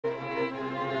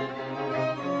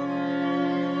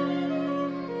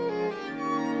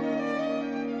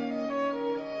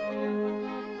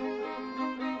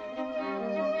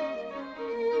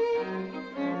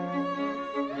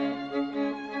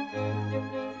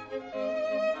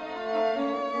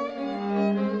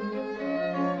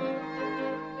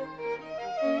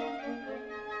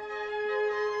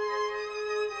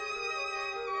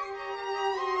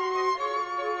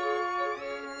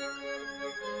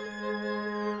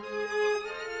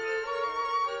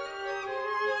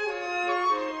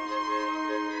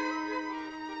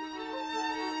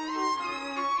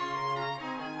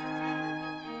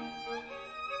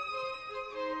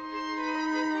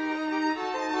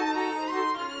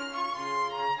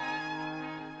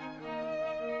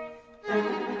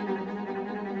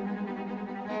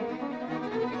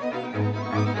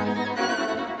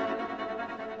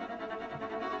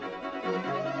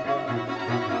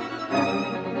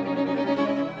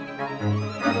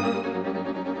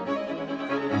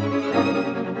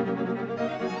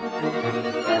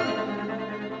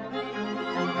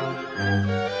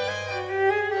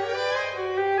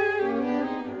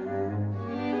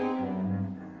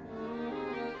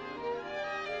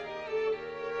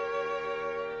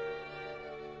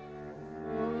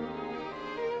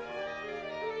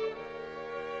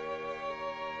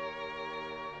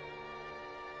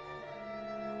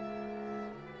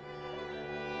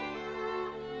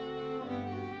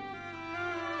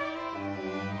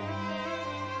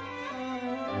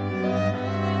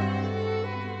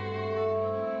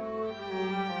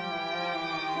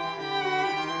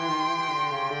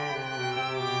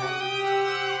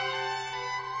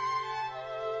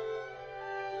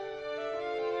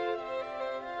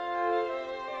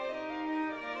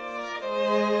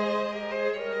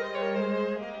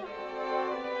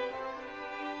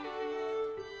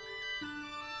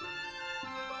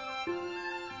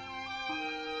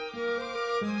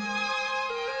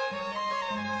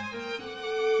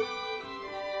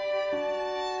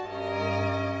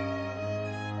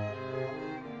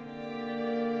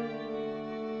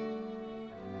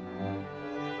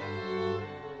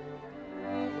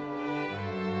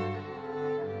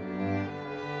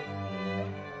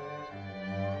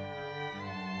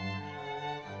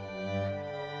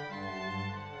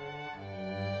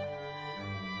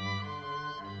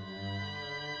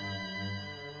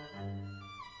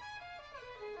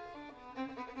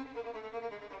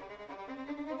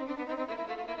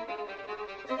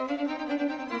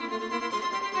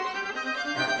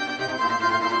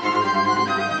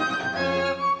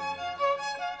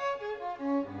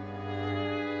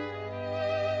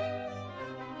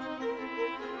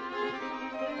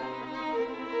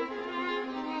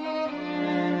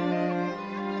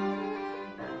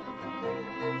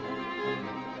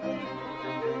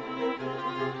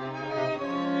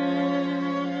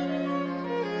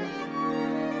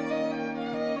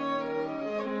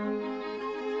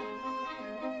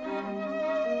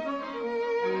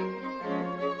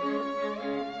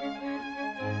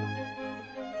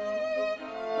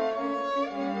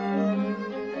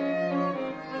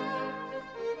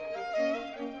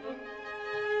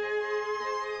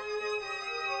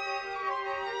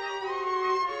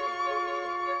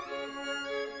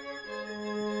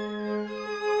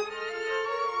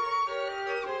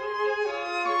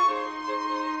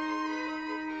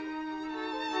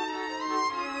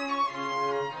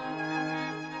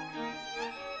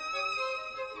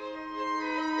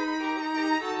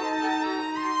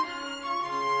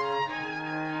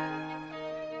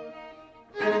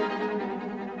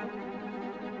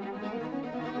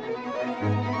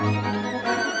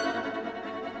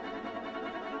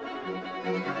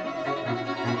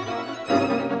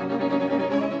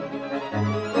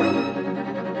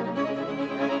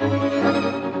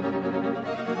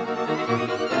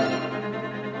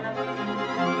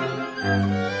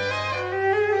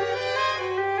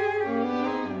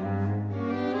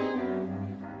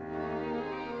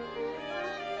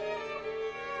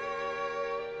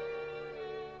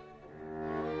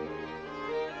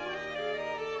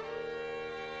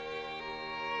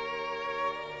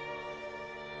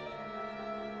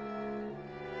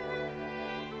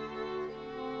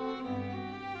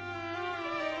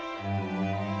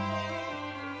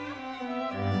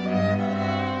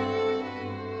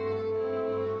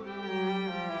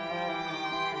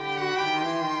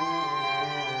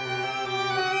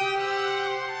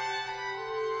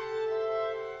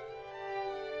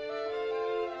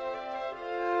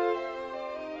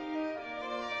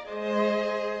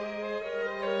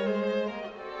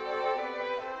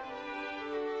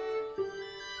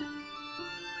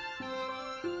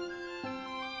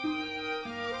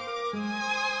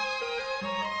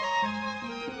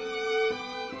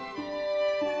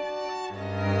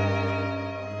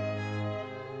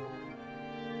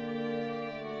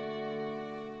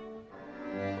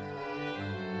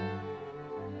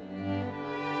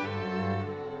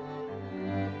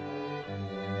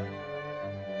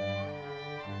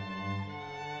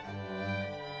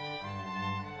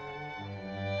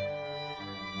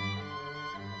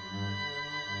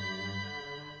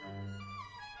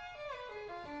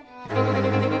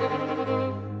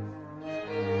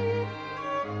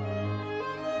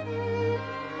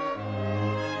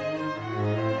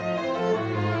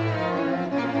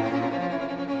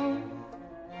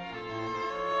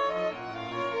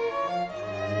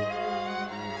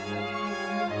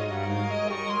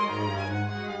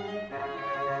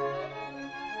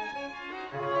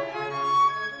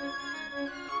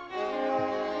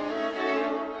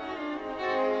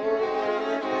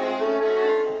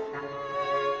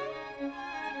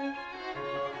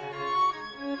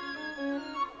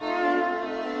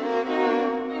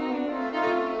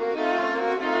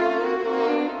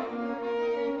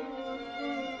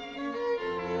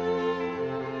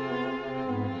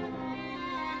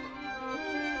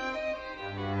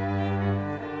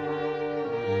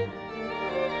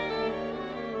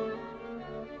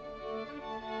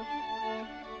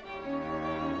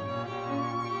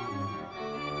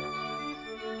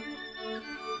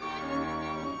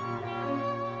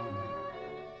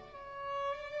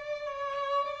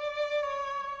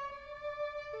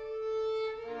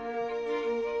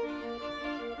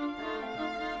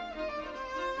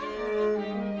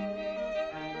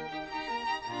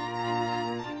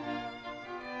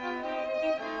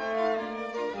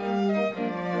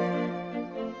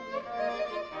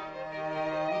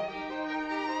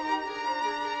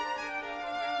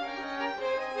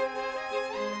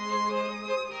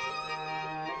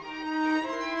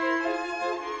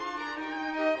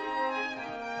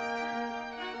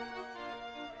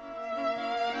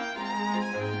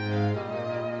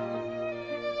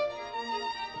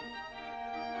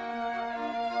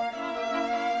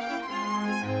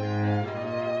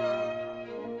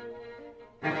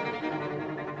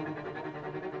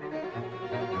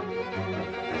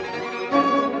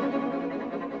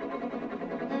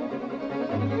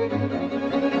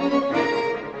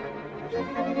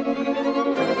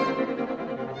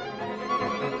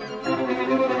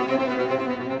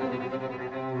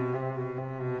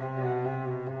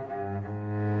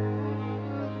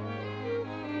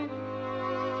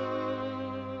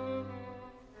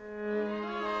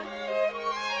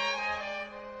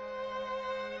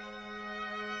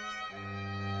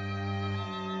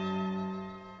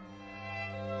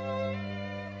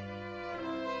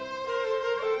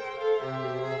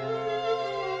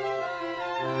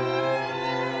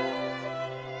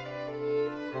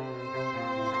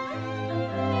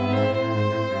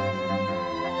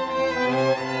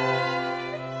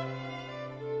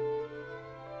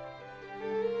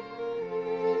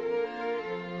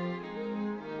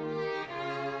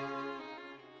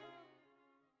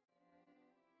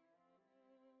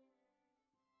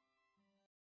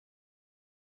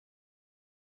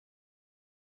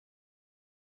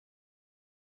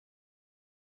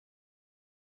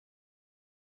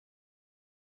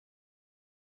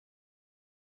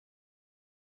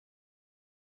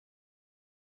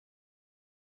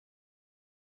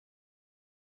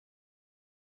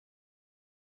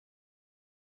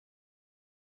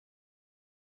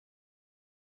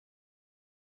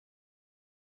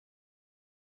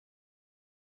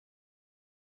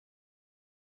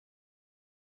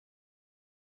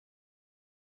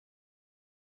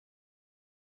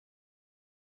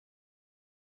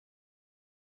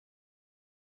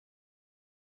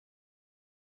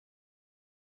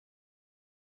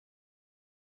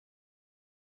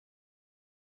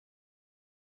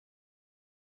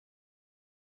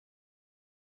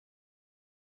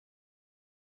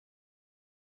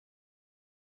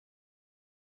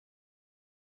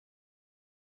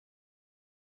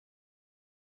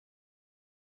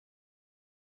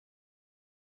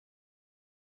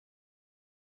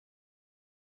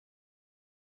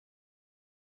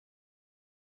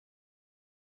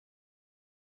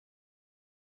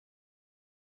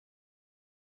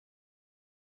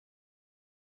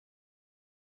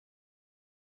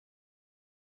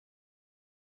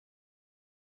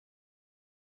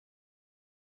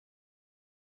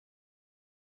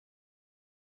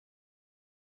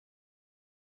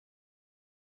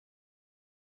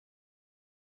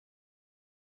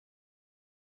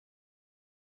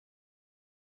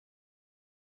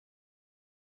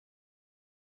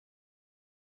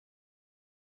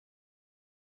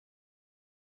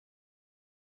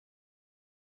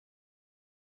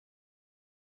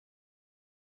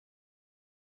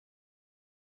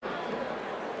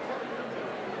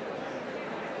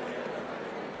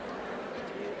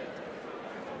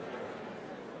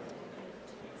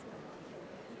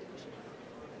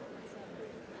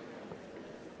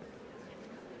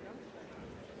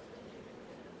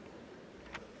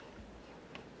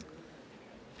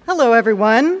Hello,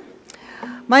 everyone.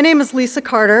 My name is Lisa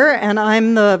Carter, and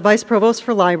I'm the Vice Provost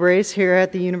for Libraries here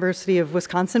at the University of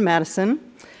Wisconsin-Madison.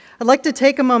 I'd like to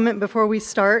take a moment before we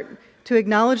start to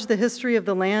acknowledge the history of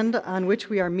the land on which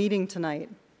we are meeting tonight.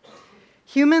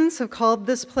 Humans have called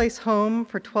this place home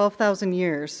for 12,000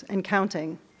 years and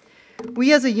counting.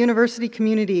 We as a university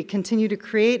community continue to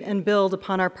create and build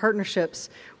upon our partnerships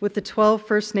with the 12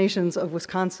 First Nations of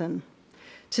Wisconsin.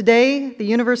 Today, the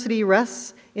university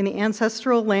rests in the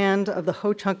ancestral land of the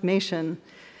Ho-Chunk Nation,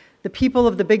 the people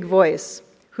of the Big Voice,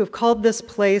 who have called this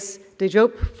place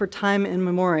Teejop for time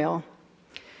immemorial.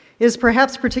 It is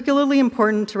perhaps particularly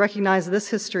important to recognize this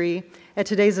history at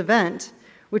today's event,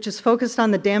 which is focused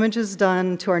on the damages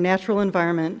done to our natural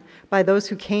environment by those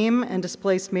who came and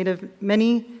displaced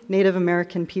many Native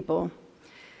American people.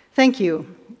 Thank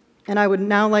you, and I would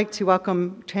now like to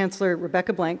welcome Chancellor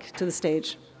Rebecca Blank to the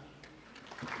stage.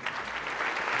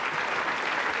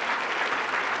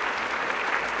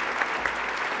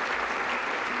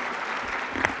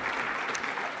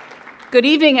 Good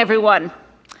evening, everyone.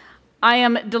 I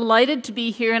am delighted to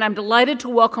be here, and I'm delighted to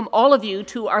welcome all of you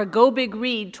to our Go Big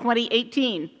Read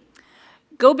 2018.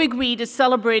 Go Big Read is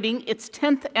celebrating its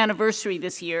 10th anniversary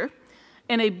this year,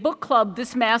 and a book club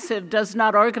this massive does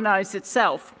not organize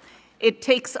itself. It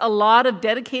takes a lot of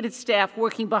dedicated staff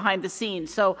working behind the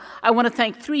scenes, so I want to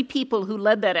thank three people who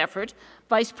led that effort: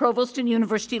 Vice Provost and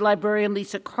University Librarian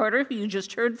Lisa Carter, who you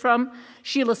just heard from;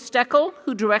 Sheila Steckel,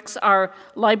 who directs our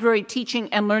library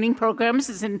teaching and learning programs,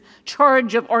 is in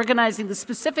charge of organizing the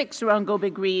specifics around Go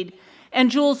Big Read;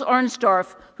 and Jules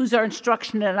Arnsdorf, who's our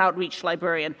instruction and outreach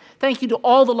librarian. Thank you to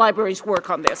all the libraries' work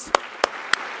on this.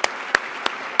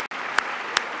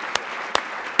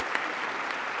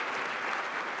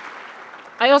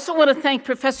 I also want to thank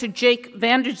Professor Jake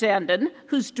van der Zanden,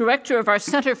 who's director of our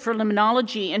Center for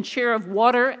Limnology and chair of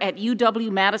Water at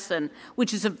UW-Madison,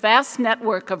 which is a vast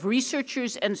network of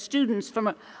researchers and students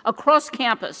from across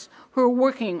campus who are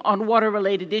working on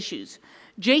water-related issues.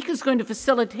 Jake is going to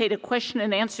facilitate a question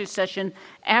and answer session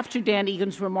after Dan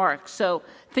Egan's remarks, so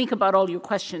think about all your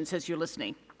questions as you're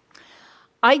listening.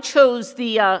 I chose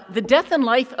the death and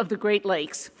life of the Great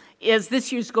Lakes as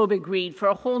this year's Go Big Read for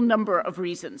a whole number of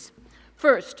reasons.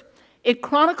 First, it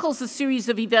chronicles a series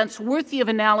of events worthy of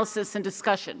analysis and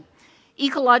discussion,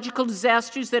 ecological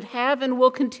disasters that have and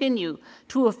will continue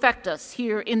to affect us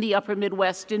here in the Upper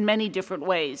Midwest in many different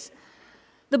ways.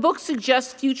 The book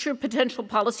suggests future potential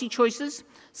policy choices,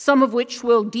 some of which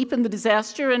will deepen the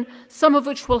disaster and some of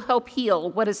which will help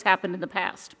heal what has happened in the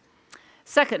past.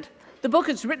 Second, the book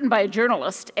is written by a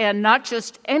journalist, and not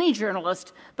just any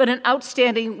journalist, but an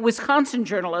outstanding Wisconsin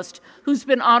journalist who's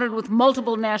been honored with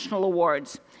multiple national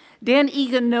awards. Dan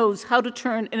Egan knows how to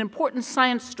turn an important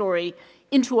science story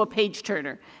into a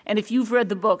page-turner, and if you've read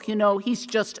the book, you know he's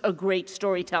just a great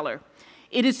storyteller.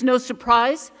 It is no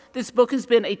surprise this book has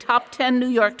been a top 10 New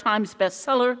York Times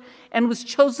bestseller and was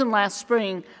chosen last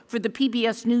spring for the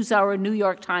PBS NewsHour New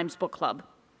York Times Book Club.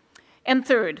 And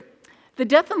third, The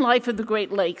Death and Life of the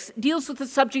Great Lakes deals with a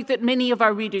subject that many of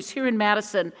our readers here in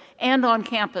Madison and on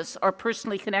campus are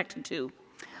personally connected to.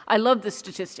 I love this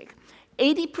statistic.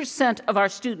 80% of our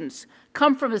students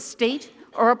come from a state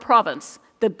or a province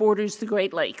that borders the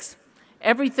Great Lakes.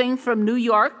 Everything from New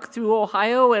York through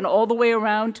Ohio and all the way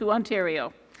around to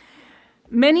Ontario.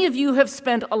 Many of you have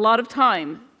spent a lot of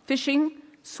time fishing,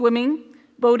 swimming,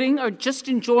 boating, or just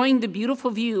enjoying the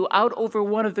beautiful view out over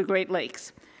one of the Great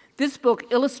Lakes. This book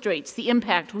illustrates the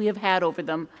impact we have had over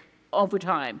them over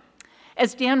time.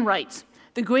 As Dan writes,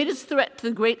 the greatest threat to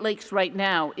the Great Lakes right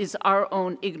now is our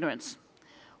own ignorance.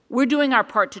 We're doing our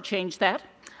part to change that.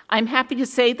 I'm happy to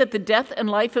say that The Death and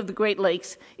Life of the Great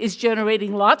Lakes is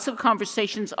generating lots of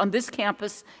conversations on this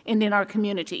campus and in our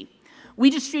community. We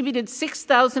distributed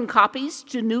 6,000 copies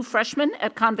to new freshmen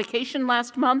at Convocation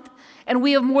last month, and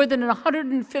we have more than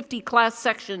 150 class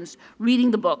sections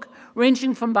reading the book,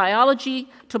 ranging from biology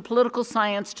to political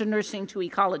science to nursing to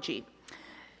ecology.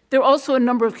 There are also a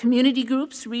number of community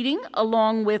groups reading,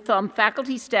 along with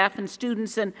faculty, staff, and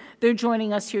students, and they're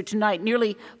joining us here tonight.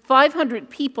 Nearly 500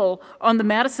 people on the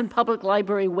Madison Public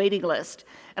Library waiting list.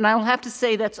 And I will have to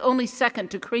say that's only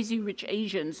second to Crazy Rich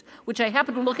Asians, which I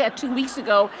happened to look at 2 weeks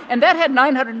ago, and that had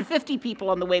 950 people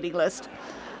on the waiting list.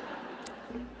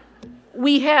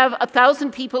 We have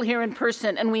 1,000 people here in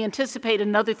person, and we anticipate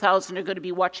another 1,000 are going to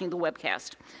be watching the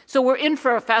webcast. So we're in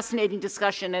for a fascinating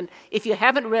discussion, and if you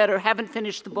haven't read or haven't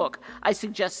finished the book, I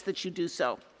suggest that you do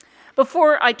so.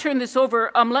 Before I turn this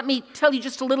over, let me tell you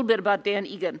just a little bit about Dan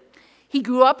Egan. He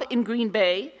grew up in Green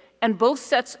Bay, and both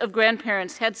sets of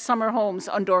grandparents had summer homes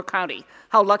on Door County.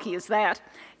 How lucky is that?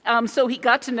 So he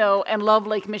got to know and love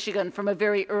Lake Michigan from a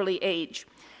very early age.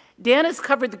 Dan has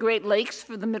covered the Great Lakes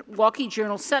for the Milwaukee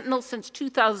Journal-Sentinel since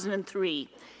 2003.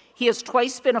 He has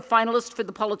twice been a finalist for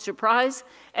the Pulitzer Prize,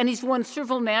 and he's won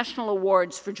several national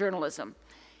awards for journalism.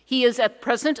 He is at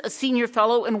present a senior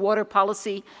fellow in water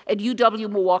policy at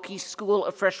UW-Milwaukee School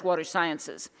of Freshwater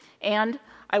Sciences. And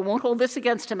I won't hold this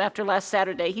against him after last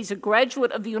Saturday. He's a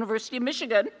graduate of the University of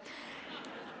Michigan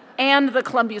and the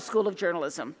Columbia School of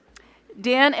Journalism.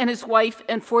 Dan and his wife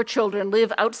and 4 children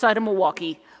live outside of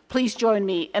Milwaukee. Please join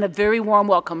me in a very warm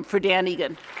welcome for Dan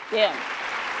Egan. Dan.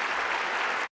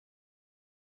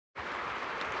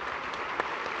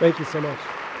 Thank you so much.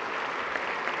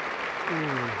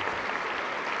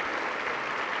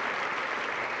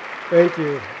 Thank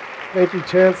you. Thank you,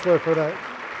 Chancellor, for that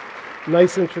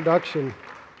nice introduction.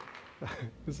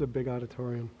 This is a big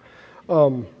auditorium.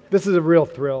 This is a real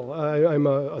thrill. I'm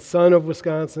a son of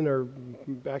Wisconsin, or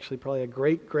actually probably a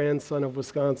great-grandson of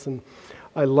Wisconsin.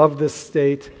 I love this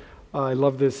state. I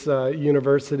love this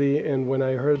university, and when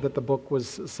I heard that the book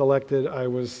was selected, I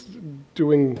was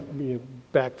doing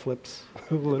backflips,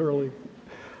 literally.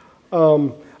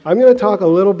 I'm going to talk a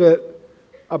little bit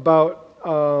about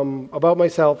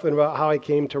myself and about how I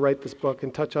came to write this book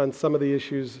and touch on some of the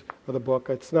issues of the book.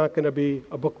 It's not going to be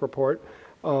a book report.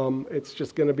 It's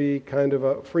just going to be kind of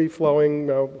a free-flowing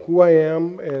who I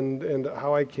am and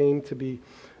how I came to be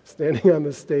standing on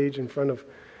the stage in front of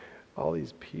all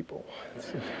these people.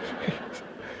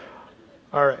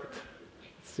 All right,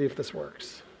 let's see if this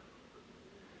works.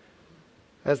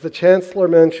 As the Chancellor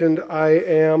mentioned, I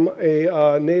am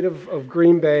a native of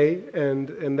Green Bay,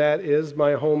 and that is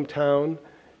my hometown.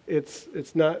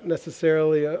 It's not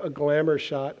necessarily a glamour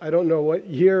shot. I don't know what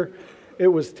year it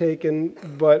was taken,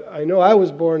 but I know I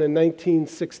was born in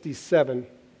 1967,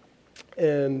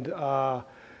 and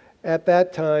at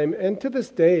that time, and to this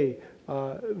day,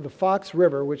 the Fox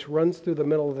River, which runs through the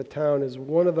middle of the town, is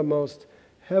one of the most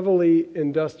heavily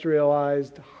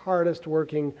industrialized, hardest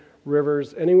working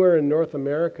rivers anywhere in North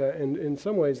America and in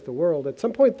some ways the world. At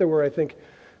some point there were, I think,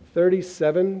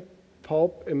 37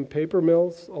 pulp and paper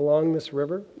mills along this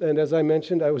river. And as I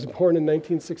mentioned, I was born in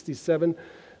 1967,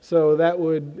 so that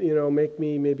would make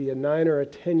me maybe a 9 or a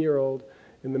 10-year-old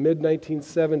in the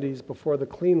mid-1970s before the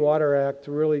Clean Water Act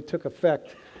really took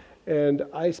effect. And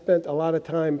I spent a lot of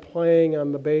time playing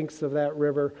on the banks of that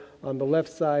river on the left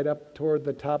side up toward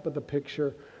the top of the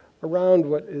picture around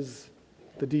what is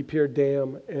the De Pere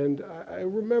Dam. And I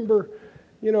remember,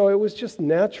 it was just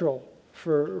natural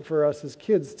for us as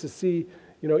kids to see,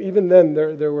 even then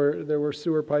there were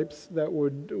sewer pipes that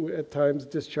would at times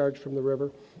discharge from the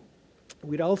river.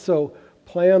 We'd also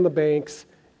play on the banks,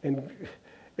 and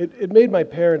it made my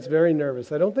parents very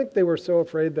nervous. I don't think they were so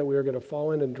afraid that we were going to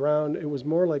fall in and drown. It was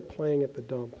more like playing at the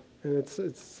dump. And it's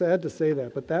sad to say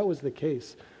that, but that was the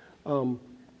case.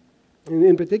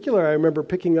 In particular, I remember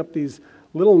picking up these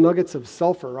little nuggets of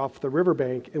sulfur off the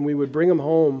riverbank, and we would bring them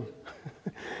home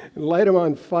and light them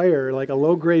on fire like a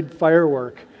low-grade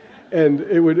firework. And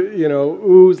it would,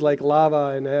 ooze like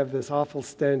lava and have this awful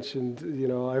stench. And,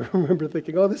 I remember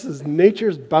thinking, oh, this is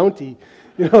nature's bounty.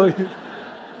 It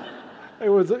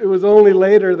was only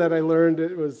later that I learned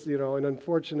it was, an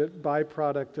unfortunate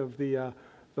byproduct of the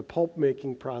pulp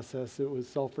making process. It was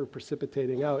sulfur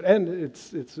precipitating out. And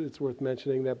it's worth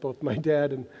mentioning that both my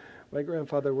dad and my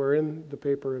grandfather were in the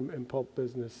paper and pulp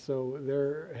business. So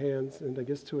their hands, and I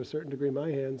guess to a certain degree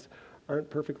my hands, aren't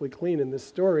perfectly clean in this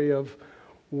story of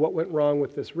what went wrong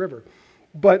with this river.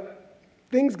 But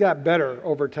things got better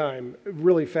over time,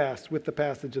 really fast, with the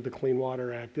passage of the Clean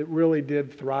Water Act. It really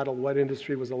did throttle what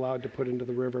industry was allowed to put into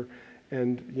the river.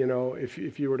 And,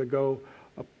 if you were to go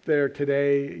up there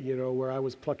today, where I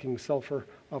was plucking sulfur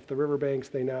off the riverbanks,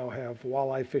 they now have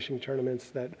walleye fishing tournaments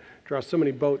that draw so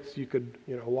many boats you could,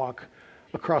 walk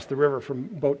across the river from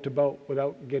boat to boat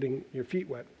without getting your feet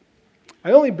wet.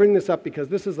 I only bring this up because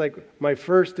this is like my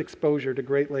first exposure to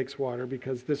Great Lakes water,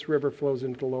 because this river flows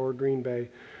into the lower Green Bay,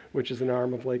 which is an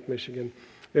arm of Lake Michigan.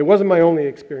 It wasn't my only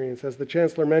experience. As the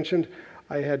Chancellor mentioned,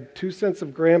 I had 2 sets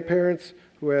of grandparents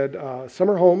who had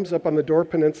summer homes up on the Door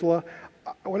Peninsula.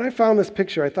 When I found this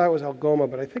picture, I thought it was Algoma,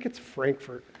 but I think it's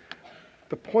Frankfort.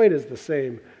 The point is the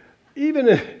same. Even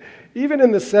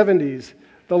in the 70s,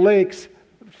 the lakes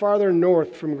farther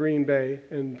north from Green Bay,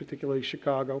 and particularly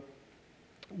Chicago,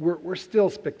 were still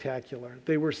spectacular.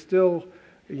 They were still,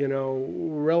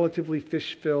 relatively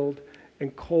fish-filled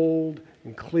and cold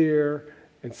and clear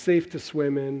and safe to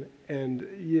swim in. And,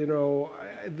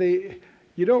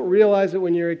 you don't realize it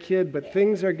when you're a kid, but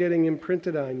things are getting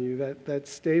imprinted on you that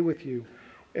stay with you.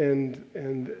 And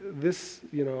this,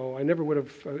 I never would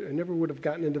have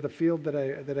gotten into the field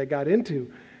that I got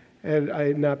into had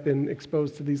I not been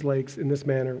exposed to these lakes in this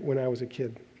manner when I was a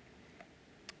kid.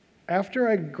 After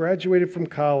I graduated from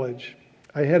college,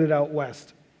 I headed out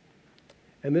west.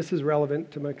 And this is relevant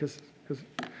to my, because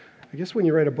I guess when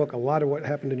you write a book, a lot of what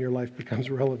happened in your life becomes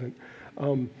relevant.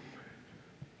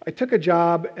 I took a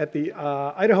job at the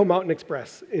Idaho Mountain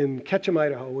Express in Ketchum,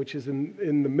 Idaho, which is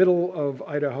in the middle of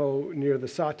Idaho near the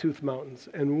Sawtooth Mountains.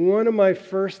 And one of my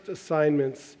first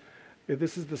assignments,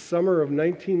 this is the summer of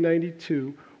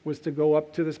 1992, was to go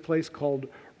up to this place called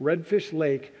Redfish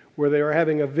Lake, where they were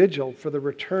having a vigil for the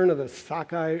return of the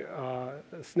Sockeye,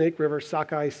 Snake River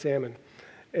Sockeye salmon.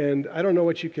 And I don't know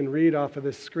what you can read off of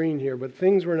this screen here, but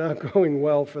things were not going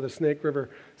well for the Snake River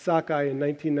Sockeye in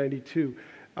 1992.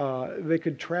 They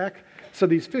could track, so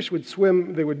these fish would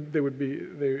swim, they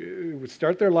would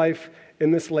start their life in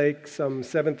this lake some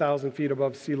 7,000 feet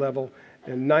above sea level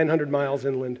and 900 miles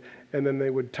inland, and then they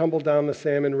would tumble down the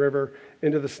Salmon River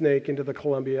into the Snake, into the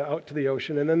Columbia, out to the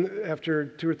ocean, and then after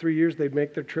 2 or 3 years, they'd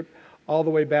make their trip all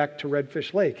the way back to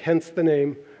Redfish Lake, hence the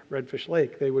name Redfish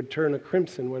Lake. They would turn a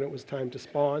crimson when it was time to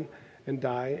spawn and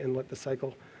die and let the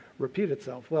cycle repeat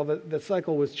itself. Well, the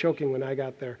cycle was choking when I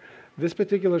got there. This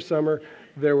particular summer,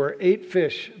 there were 8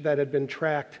 fish that had been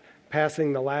tracked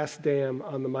passing the last dam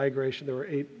on the migration. There were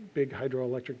 8 big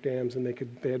hydroelectric dams, and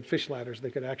they had fish ladders. They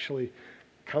could actually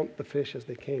count the fish as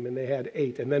they came, and they had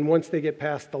 8. And then once they get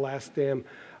past the last dam,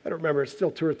 I don't remember, it's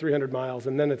still 200 or 300 miles,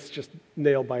 and then it's just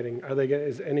nail biting.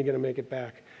 Is any going to make it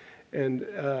back? And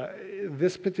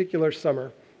this particular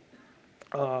summer,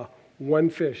 one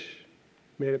fish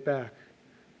made it back.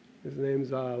 His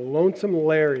name's Lonesome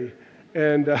Larry,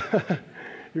 and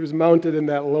he was mounted in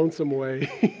that lonesome way.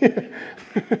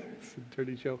 It's a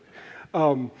dirty joke.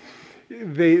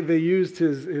 They used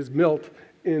his milt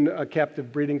in a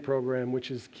captive breeding program,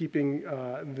 which is keeping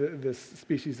this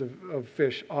species of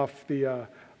fish off the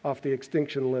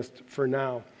extinction list for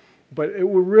now. But it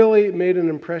really made an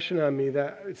impression on me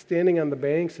that standing on the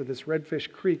banks of this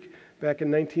Redfish Creek back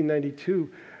in 1992,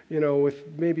 with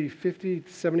maybe 50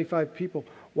 to 75 people,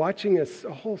 watching a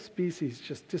whole species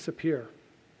just disappear.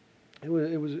 It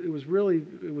was really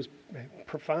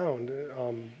profound.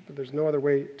 There's no other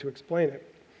way to explain it.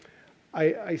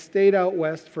 I stayed out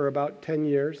west for about 10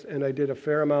 years, and I did a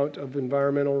fair amount of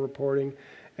environmental reporting.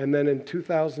 And then in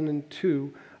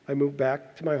 2002, I moved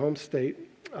back to my home state,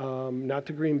 not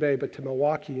to Green Bay, but to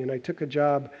Milwaukee, and I took a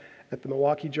job at the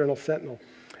Milwaukee Journal-Sentinel.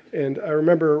 And I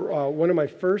remember one of my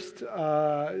first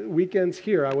weekends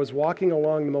here, I was walking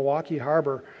along the Milwaukee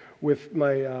Harbor with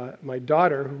my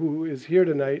daughter, who is here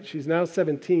tonight. She's now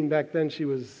 17. Back then, she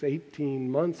was 18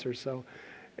 months or so.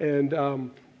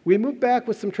 And we moved back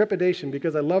with some trepidation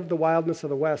because I loved the wildness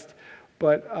of the West.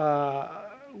 But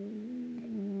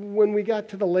when we got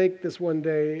to the lake this one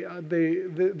day,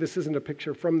 this isn't a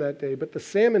picture from that day, but the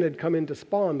salmon had come in to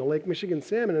spawn, the Lake Michigan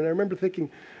salmon. And I remember thinking,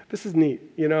 this is neat.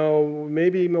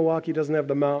 Maybe Milwaukee doesn't have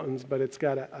the mountains, but it's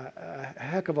got a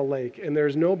heck of a lake. And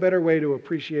there's no better way to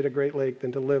appreciate a Great Lake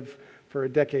than to live for a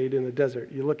decade in the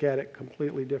desert. You look at it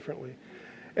completely differently.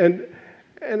 And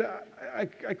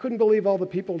I couldn't believe all the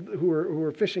people who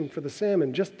were fishing for the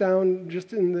salmon just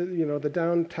in the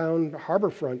downtown harbor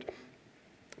front.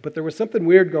 But there was something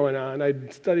weird going on.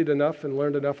 I'd studied enough and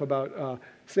learned enough about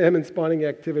salmon spawning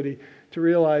activity to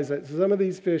realize that some of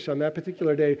these fish on that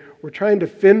particular day were trying to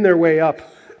fin their way up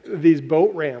these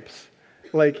boat ramps,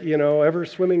 ever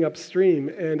swimming upstream.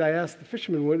 And I asked the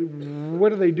fisherman,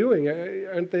 what are they doing?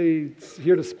 Aren't they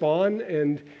here to spawn?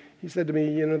 And he said to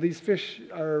me, these fish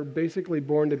are basically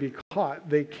born to be caught.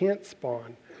 They can't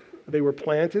spawn. They were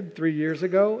planted 3 years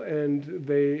ago, and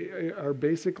they are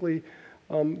basically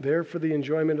there for the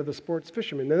enjoyment of the sports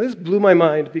fishermen. Now, this blew my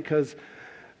mind because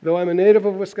though I'm a native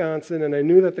of Wisconsin and I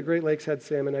knew that the Great Lakes had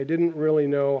salmon, I didn't really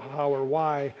know how or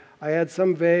why. I had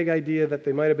some vague idea that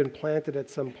they might have been planted at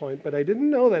some point, but I didn't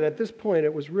know that at this point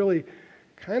it was really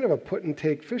kind of a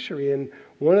put-and-take fishery. And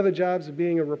one of the jobs of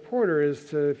being a reporter is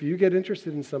to, if you get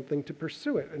interested in something, to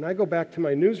pursue it. And I go back to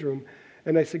my newsroom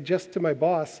and I suggest to my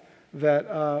boss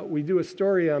that we do a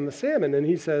story on the salmon, and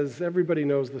he says, everybody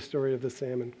knows the story of the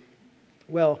salmon.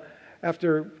 Well,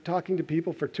 after talking to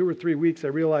people for 2 or 3 weeks, I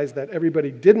realized that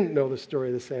everybody didn't know the story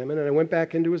of the salmon, and I went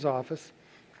back into his office,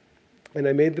 and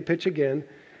I made the pitch again,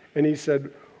 and he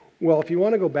said, well, if you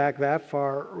want to go back that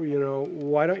far,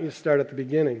 why don't you start at the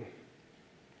beginning?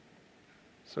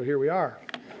 So here we are.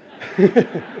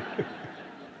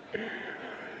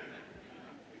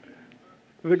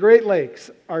 The Great Lakes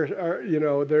are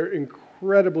they're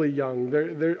incredibly young.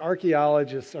 Their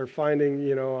archaeologists are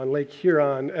finding, on Lake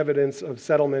Huron, evidence of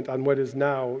settlement on what is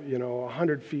now,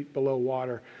 100 feet below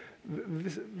water.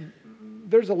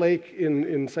 There's a lake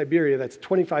in Siberia that's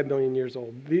 25 million years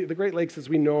old. The Great Lakes, as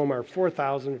we know them, are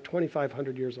 4,000 or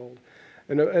 2,500 years old.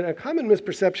 And a common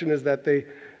misperception is that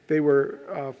they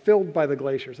were filled by the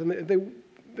glaciers, and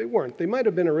they weren't. They might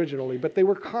have been originally, but they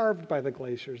were carved by the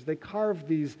glaciers. They carved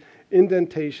these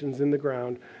indentations in the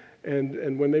ground,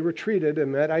 and when they retreated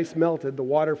and that ice melted, the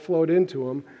water flowed into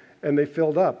them, and they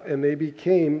filled up, and they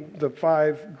became the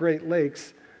 5 Great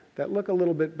Lakes that look a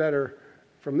little bit better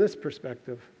from this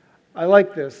perspective. I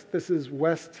like this. This is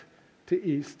west to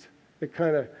east. It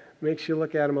kind of makes you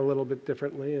look at them a little bit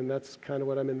differently, and that's kind of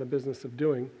what I'm in the business of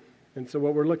doing. And so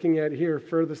what we're looking at here,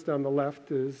 furthest on the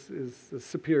left, is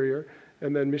Superior,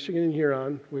 and then Michigan and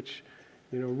Huron, which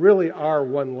really are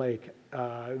one lake.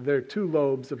 They're 2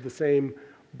 lobes of the same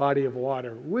body of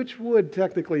water, which would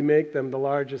technically make them the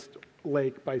largest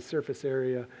lake by surface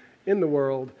area in the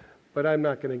world, but I'm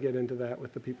not going to get into that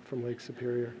with the people from Lake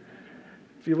Superior.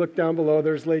 If you look down below,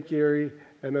 there's Lake Erie,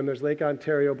 and then there's Lake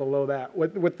Ontario below that.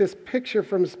 What this picture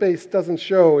from space doesn't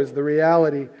show is the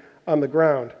reality on the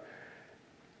ground.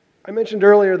 I mentioned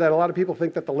earlier that a lot of people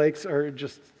think that the lakes are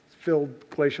just filled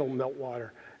glacial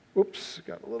meltwater. Oops,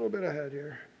 got a little bit ahead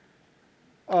here.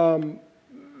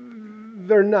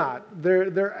 They're not.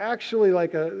 They're actually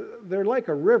like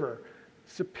a river.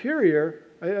 Superior,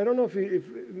 I don't know if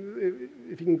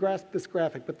you can grasp this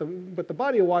graphic, but the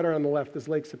body of water on the left is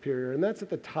Lake Superior, and that's at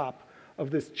the top of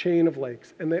this chain of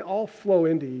lakes, and they all flow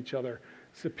into each other.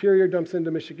 Superior dumps into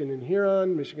Michigan and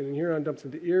Huron dumps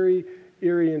into Erie,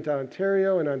 Erie into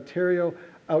Ontario, and Ontario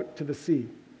out to the sea.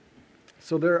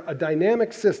 So they're a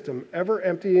dynamic system, ever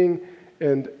emptying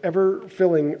and ever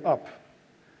filling up.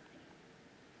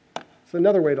 It's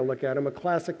another way to look at them, a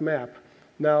classic map.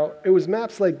 Now, it was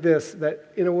maps like this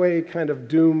that, in a way, kind of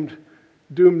doomed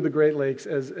the Great Lakes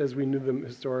as we knew them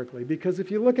historically. Because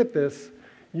if you look at this,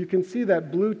 you can see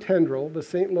that blue tendril, the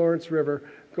St. Lawrence River,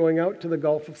 going out to the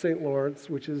Gulf of St. Lawrence,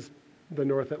 which is the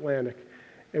North Atlantic.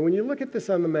 And when you look at this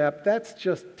on the map, that's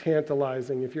just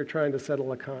tantalizing if you're trying to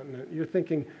settle a continent. You're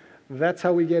thinking, that's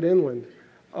how we get inland.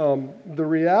 The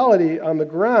reality on the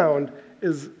ground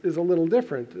is a little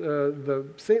different. The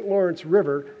St. Lawrence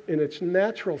River, in its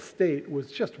natural state, was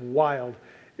just wild.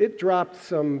 It dropped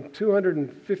some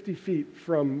 250 feet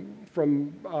from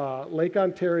Lake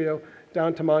Ontario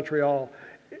down to Montreal.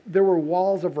 There were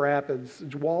walls of rapids,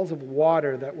 walls of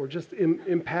water that were just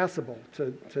impassable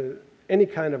to any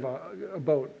kind of a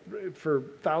boat for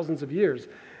thousands of years.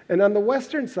 And on the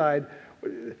western side,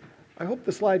 I hope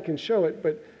the slide can show it,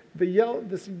 but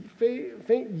this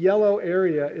faint yellow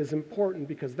area is important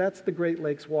because that's the Great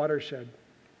Lakes watershed.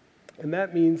 And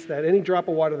that means that any drop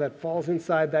of water that falls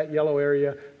inside that yellow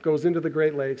area goes into the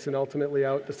Great Lakes and ultimately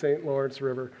out the St. Lawrence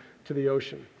River to the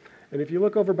ocean. And if you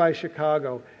look over by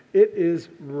Chicago, it is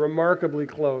remarkably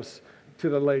close to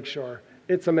the lakeshore.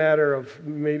 It's a matter of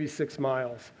maybe 6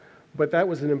 miles. But that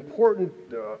was an important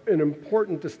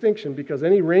distinction because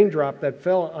any raindrop that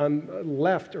fell on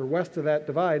left or west of that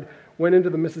divide went into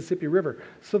the Mississippi River.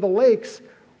 So the lakes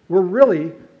were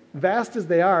really, vast as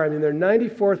they are, I mean, they're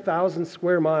 94,000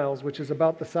 square miles, which is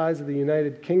about the size of the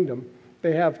United Kingdom.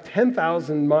 They have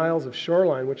 10,000 miles of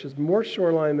shoreline, which is more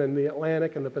shoreline than the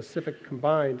Atlantic and the Pacific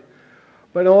combined.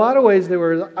 But in a lot of ways, they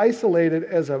were as isolated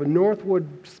as a Northwood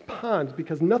pond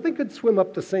because nothing could swim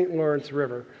up the St. Lawrence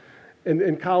River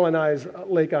and colonize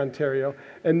Lake Ontario.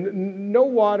 And no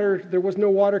water, there was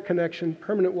no water connection,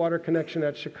 permanent water connection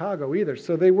at Chicago either.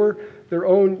 So they were their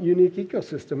own unique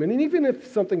ecosystem. And even if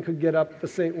something could get up the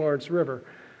St. Lawrence River,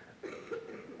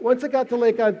 once it got to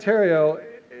Lake Ontario,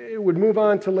 it would move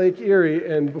on to Lake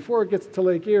Erie. And before it gets to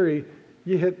Lake Erie,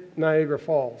 you hit Niagara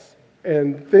Falls.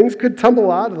 And things could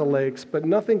tumble out of the lakes, but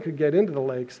nothing could get into the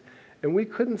lakes. And we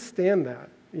couldn't stand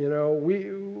that. You know,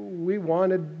 we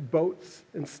wanted boats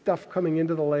and stuff coming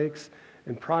into the lakes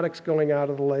and products going out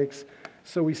of the lakes.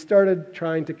 So we started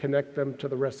trying to connect them to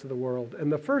the rest of the world. And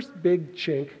the first big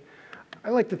chink,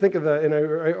 I like to think of and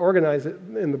I organize it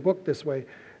in the book this way,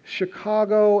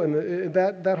 Chicago and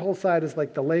that whole side is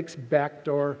like the lake's back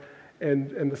door,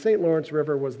 and the St. Lawrence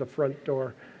River was the front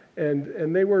door.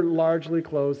 And they were largely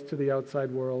closed to the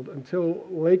outside world until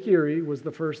Lake Erie was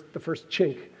the first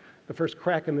chink, the first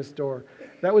crack in this door.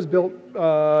 That was built,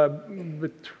 I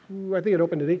think it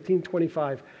opened in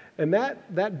 1825, and that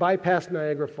bypassed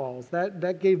Niagara Falls.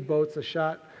 That gave boats a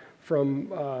shot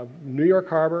from New York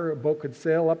Harbor. A boat could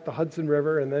sail up the Hudson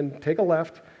River and then take a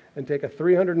left and take a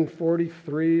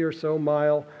 343 or so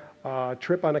mile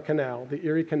trip on a canal, the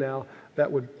Erie Canal,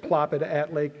 that would plop it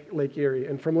at Lake Erie.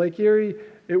 And from Lake Erie,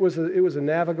 it was a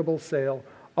navigable sail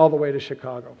all the way to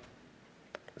Chicago.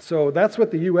 So that's what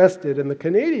the U.S. did, and the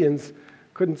Canadians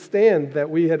couldn't stand that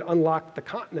we had unlocked the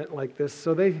continent like this,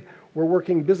 so they were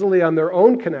working busily on their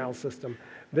own canal system.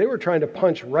 They were trying to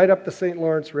punch right up the St.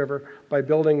 Lawrence River by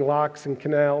building locks and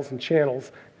canals and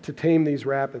channels to tame these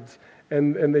rapids.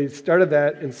 And they started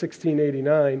that in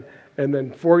 1689, and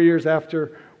then 4 years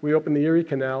after we opened the Erie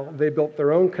Canal, they built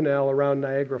their own canal around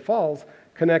Niagara Falls,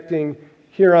 connecting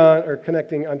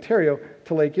connecting Ontario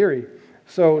to Lake Erie.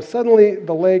 So suddenly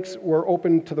the lakes were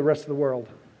open to the rest of the world,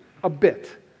 a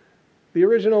bit. The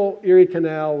original Erie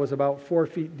Canal was about 4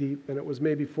 feet deep, and it was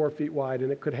maybe 4 feet wide,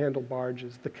 and it could handle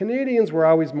barges. The Canadians were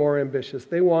always more ambitious.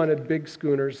 They wanted big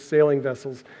schooners, sailing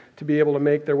vessels, to be able to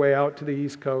make their way out to the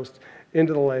East Coast,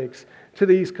 into the lakes, to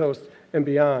the East Coast and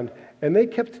beyond. And they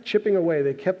kept chipping away.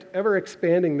 They kept ever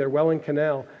expanding their Welland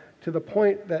Canal to the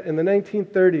point that in the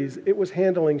 1930s, it was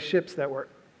handling ships that were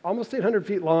almost 800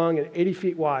 feet long and 80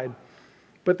 feet wide.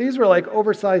 But these were like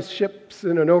oversized ships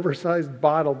in an oversized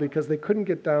bottle because they couldn't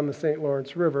get down the St.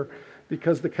 Lawrence River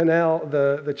because the canal,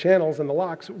 the channels and the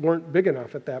locks weren't big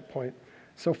enough at that point.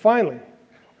 So finally,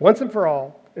 once and for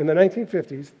all, in the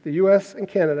 1950s, the US and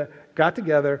Canada got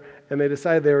together and they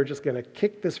decided they were just going to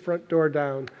kick this front door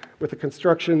down with the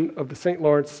construction of the St.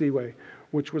 Lawrence Seaway,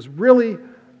 which was really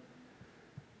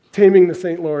taming the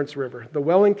St. Lawrence River. The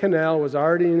Welland Canal was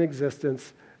already in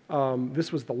existence.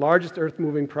 This was the largest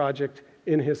earth-moving project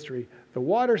in history. The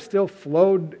water still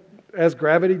flowed, as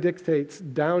gravity dictates,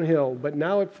 downhill, but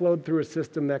now it flowed through a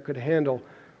system that could handle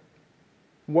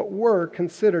what were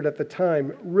considered at the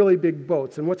time really big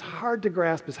boats. And what's hard to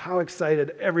grasp is how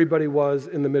excited everybody was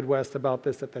in the Midwest about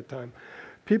this at that time.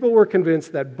 People were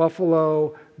convinced that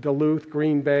Buffalo, Duluth,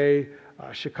 Green Bay,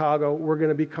 Chicago were going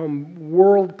to become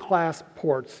world-class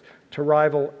ports to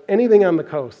rival anything on the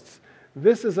coasts.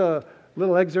 This is a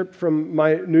little excerpt from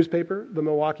my newspaper, the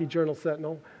Milwaukee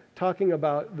Journal-Sentinel, talking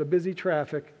about the busy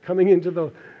traffic coming into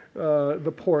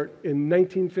the port in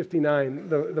 1959,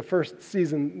 the first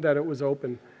season that it was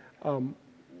open.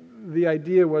 The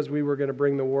idea was we were going to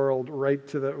bring the world right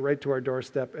to our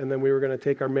doorstep, and then we were going to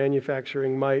take our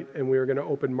manufacturing might and we were going to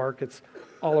open markets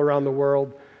all around the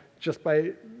world just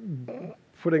by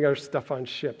putting our stuff on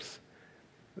ships.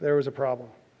 There was a problem.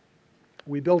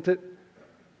 We built it.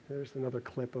 There's another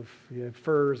clip of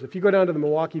furs. If you go down to the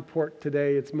Milwaukee port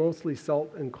today, it's mostly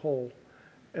salt and coal.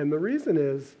 And the reason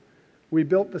is we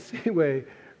built the Seaway,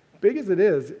 big as it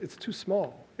is, it's too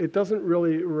small. It doesn't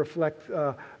really reflect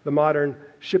the modern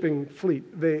shipping fleet.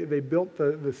 They built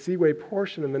the Seaway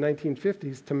portion in the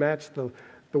 1950s to match the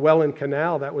Welland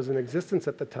Canal that was in existence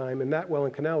at the time, and that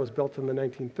Welland Canal was built in the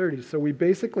 1930s. So we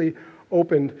basically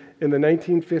opened in the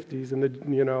 1950s, in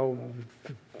the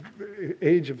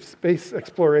age of space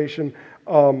exploration,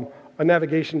 a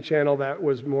navigation channel that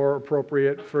was more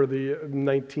appropriate for the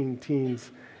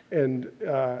 19-teens. And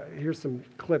here's some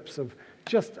clips of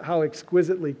just how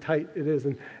exquisitely tight it is.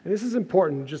 And this is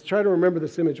important. Just try to remember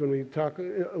this image when we talk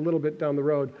a little bit down the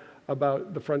road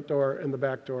about the front door and the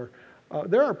back door.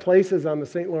 There are places on the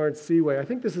St. Lawrence Seaway, I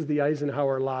think this is the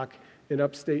Eisenhower Lock in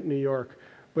upstate New York,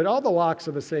 but all the locks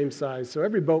are the same size, so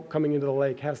every boat coming into the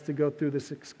lake has to go through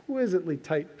this exquisitely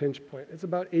tight pinch point. It's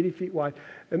about 80 feet wide,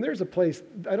 and there's a place,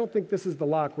 I don't think this is the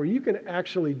lock, where you can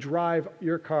actually drive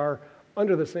your car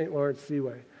under the St. Lawrence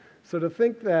Seaway. So to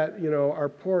think that, our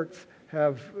ports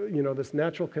have, this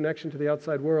natural connection to the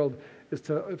outside world is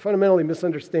to fundamentally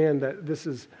misunderstand that this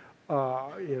is,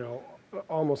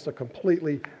 almost a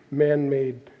completely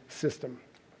man-made system.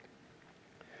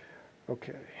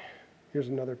 Okay, here's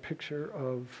another picture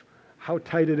of how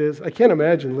tight it is. I can't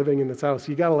imagine living in this house.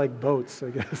 You gotta like boats, I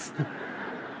guess.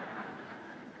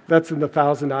 That's in the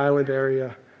Thousand Island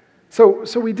area. So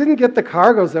we didn't get the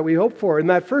cargoes that we hoped for. In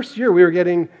that first year, we were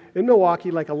getting, in Milwaukee,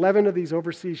 like 11 of these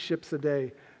overseas ships a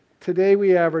day. Today,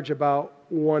 we average about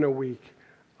 1 a week.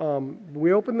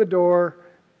 We opened the door,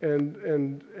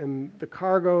 and the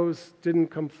cargoes didn't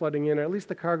come flooding in, or at least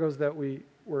the cargoes that we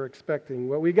were expecting.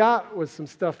 What we got was some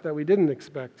stuff that we didn't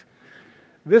expect.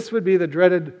 This would be the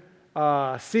dreaded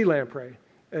sea lamprey.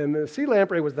 And the sea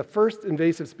lamprey was the first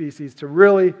invasive species to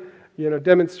really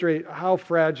demonstrate how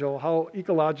fragile, how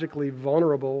ecologically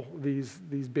vulnerable these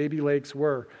baby lakes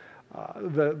were.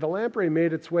 The lamprey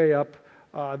made its way up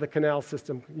the canal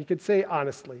system. You could say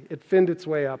honestly, it finned its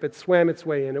way up, it swam its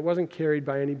way in, it wasn't carried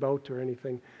by any boat or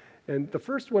anything. And the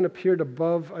first one appeared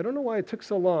above, I don't know why it took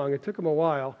so long, it took them a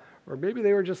while, or maybe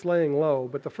they were just laying low,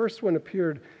 but the first one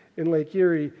appeared in Lake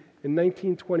Erie in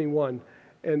 1921.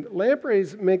 And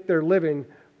lampreys make their living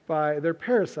by their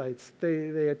parasites.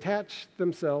 They attach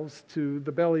themselves to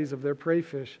the bellies of their prey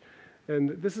fish.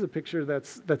 And this is a picture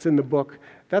that's in the book.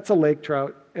 That's a lake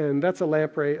trout, and that's a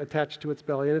lamprey attached to its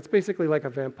belly. And it's basically like a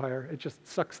vampire. It just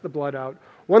sucks the blood out.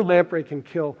 One lamprey can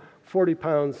kill 40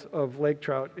 pounds of lake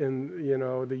trout in,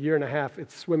 the year and a half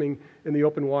it's swimming in the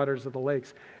open waters of the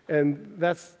lakes. And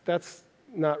that's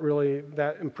not really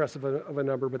that impressive of a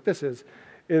number, but this is.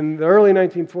 In the early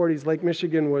 1940s, Lake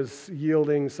Michigan was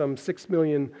yielding some 6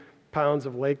 million pounds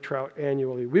of lake trout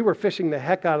annually. We were fishing the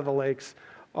heck out of the lakes.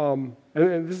 And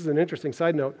this is an interesting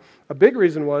side note. A big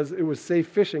reason was it was safe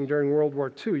fishing during World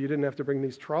War II. You didn't have to bring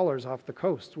these trawlers off the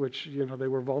coast, which, they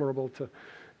were vulnerable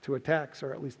to attacks,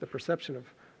 or at least the perception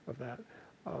of that.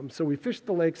 So we fished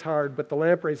the lakes hard, but the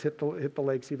lampreys hit the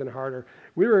lakes even harder.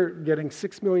 We were getting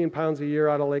 6 million pounds a year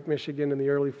out of Lake Michigan in the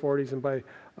early 40s, and by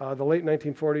the late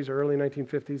 1940s or early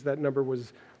 1950s, that number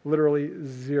was literally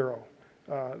zero.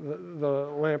 The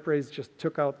lampreys just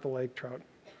took out the lake trout.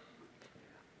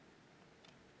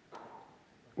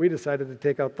 We decided to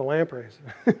take out the lampreys.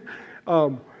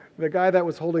 The guy that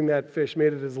was holding that fish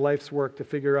made it his life's work to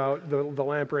figure out the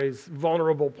lamprey's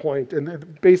vulnerable point, and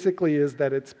it basically is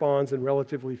that it spawns in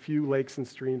relatively few lakes and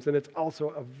streams, and it's also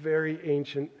a very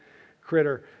ancient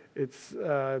critter.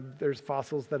 There's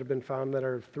fossils that have been found that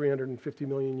are 350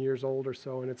 million years old or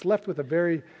so, and it's left with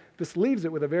this leaves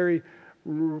it with a very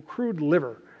crude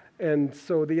liver. And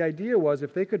so the idea was,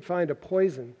 if they could find a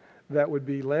poison that would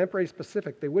be lamprey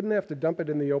specific, they wouldn't have to dump it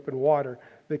in the open water.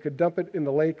 They could dump it in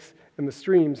the lakes and the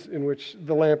streams in which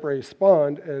the lamprey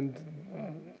spawned, and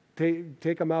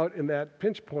take them out in that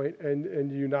pinch point,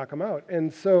 and you knock them out.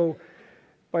 And so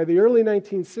by the early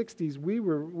 1960s, we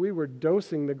were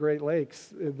dosing the Great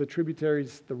Lakes, the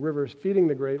tributaries, the rivers feeding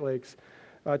the Great Lakes,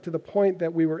 to the point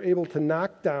that we were able to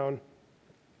knock down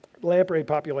lamprey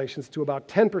populations to about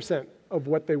 10% of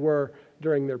what they were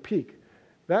during their peak.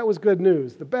 That was good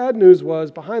news. The bad news was,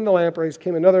 behind the lampreys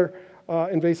came another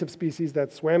invasive species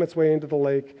that swam its way into the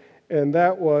lake, and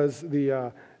that was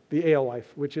the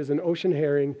alewife, which is an ocean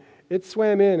herring. It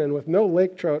swam in, and with no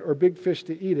lake trout or big fish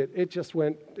to eat it,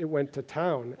 it went to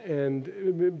town.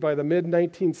 And by the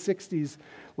mid-1960s,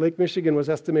 Lake Michigan was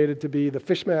estimated to be, the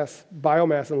fish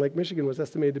biomass in Lake Michigan was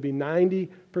estimated to be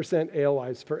 90%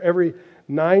 alewives. For every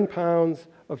 9 pounds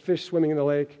of fish swimming in the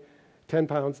lake, 10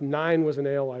 pounds, 9 was an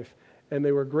alewife. And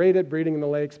they were great at breeding in the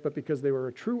lakes, but because they were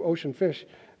a true ocean fish,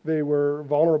 they were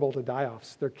vulnerable to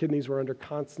die-offs. Their kidneys were under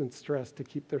constant stress to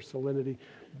keep their salinity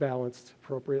balanced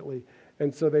appropriately.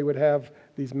 And so they would have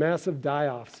these massive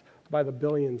die-offs by the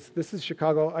billions. This is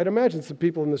Chicago. I'd imagine some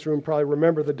people in this room probably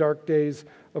remember the dark days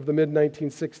of the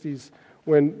mid-1960s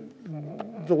when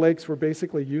the lakes were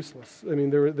basically useless. I mean,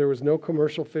 there was no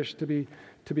commercial fish to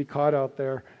be caught out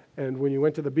there. And when you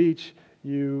went to the beach,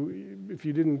 if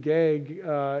you didn't gag,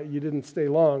 you didn't stay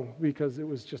long, because it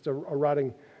was just a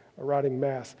rotting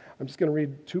mass. I'm just going to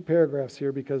read 2 paragraphs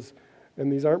here,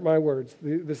 and these aren't my words.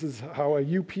 This is how a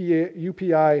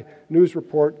UPI news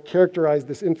report characterized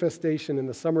this infestation in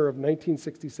the summer of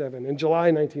 1967, in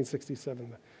July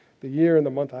 1967, the year and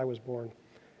the month I was born.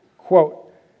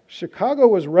 Quote, "Chicago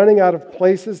was running out of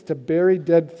places to bury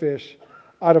dead fish,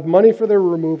 out of money for their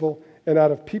removal, and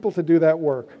out of people to do that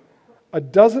work. A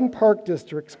dozen park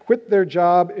districts quit their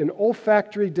job in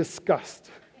olfactory disgust.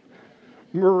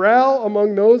 Morale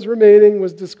among those remaining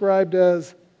was described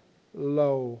as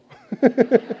low."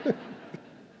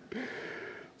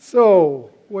 So,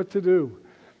 what to do?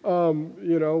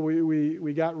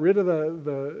 We got rid of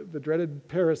the dreaded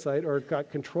parasite, or got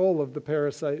control of the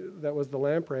parasite that was the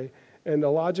lamprey, and the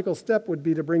logical step would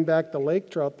be to bring back the lake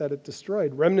trout that it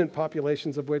destroyed, remnant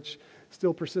populations of which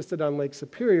still persisted on Lake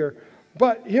Superior.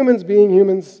 But humans being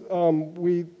humans,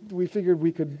 we figured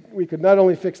we could not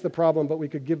only fix the problem, but we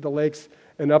could give the lakes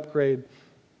an upgrade.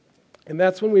 And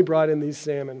that's when we brought in these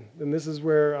salmon. And this is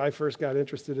where I first got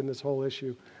interested in this whole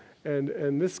issue.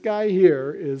 And this guy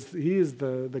here is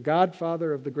the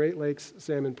godfather of the Great Lakes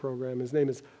Salmon Program. His name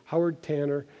is Howard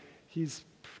Tanner. He's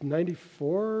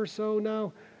 94 or so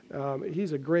now.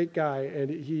 He's a great guy, and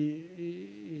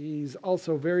he's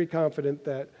also very confident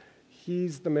that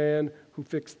he's the man who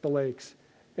fixed the lakes.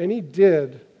 And he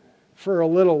did for a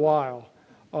little while.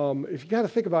 If you got to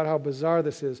think about how bizarre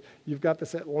this is, you've got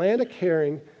this Atlantic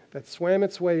herring that swam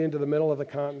its way into the middle of the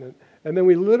continent, and then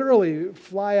we literally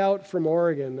fly out from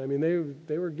Oregon. I mean,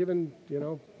 they were given,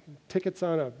 tickets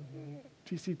on a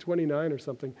TC-29 or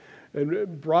something,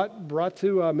 and brought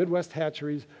to Midwest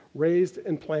hatcheries, raised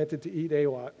and planted to eat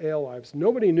alewives.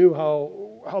 Nobody knew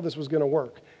how this was going to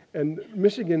work. And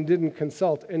Michigan didn't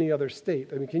consult any other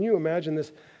state. I mean, can you imagine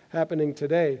this happening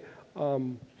today?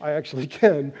 I actually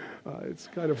can. It's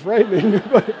kind of frightening,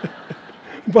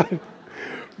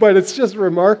 but it's just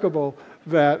remarkable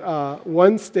that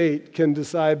one state can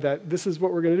decide that this is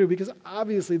what we're going to do, because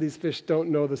obviously these fish don't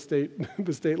know the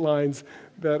state lines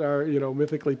that are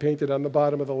mythically painted on the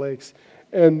bottom of the lakes.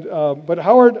 And but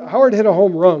Howard hit a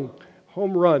home run.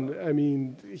 Home run. I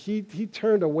mean, he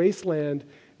turned a wasteland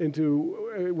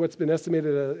into what's been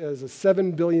estimated as a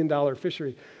 $7 billion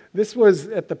fishery. This was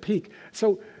at the peak.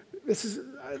 So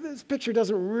this picture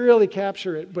doesn't really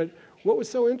capture it, but what was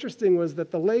so interesting was that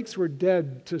the lakes were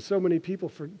dead to so many people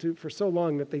for so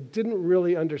long that they didn't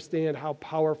really understand how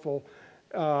powerful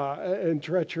and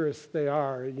treacherous they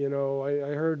are. You know,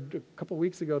 I heard a couple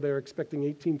weeks ago they were expecting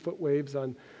 18-foot waves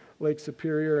on Lake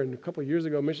Superior, and a couple years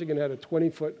ago Michigan had a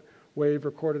 20-foot wave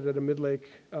recorded at a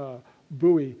mid-lake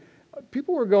buoy.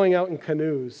 People were going out in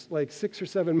canoes, like 6 or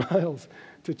 7 miles,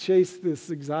 to chase this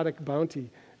exotic bounty.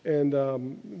 And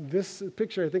this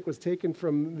picture, I think, was taken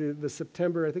from the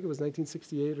September, I think it was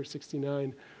 1968 or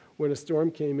 69, when a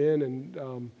storm came in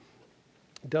and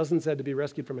dozens had to be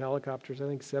rescued from helicopters. I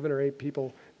think 7 or 8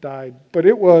 people died. But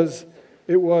it was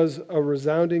a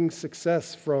resounding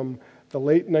success from the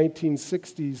late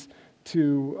 1960s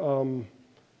to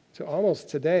almost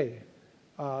today.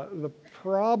 The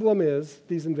problem is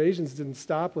these invasions didn't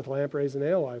stop with lampreys and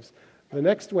alewives. The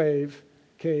next wave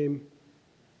came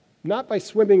not by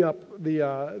swimming up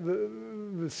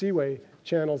the seaway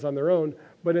channels on their own,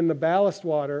 but in the ballast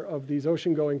water of these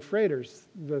ocean-going freighters,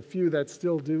 the few that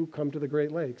still do come to the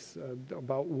Great Lakes,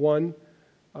 about one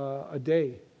a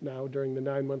day now during the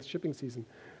 9-month shipping season.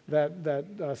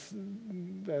 That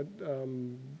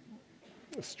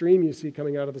stream you see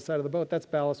coming out of the side of the boat, that's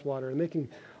ballast water, and they can.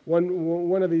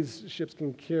 One of these ships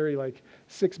can carry like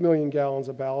 6 million gallons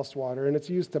of ballast water, and it's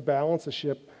used to balance a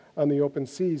ship on the open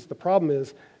seas. The problem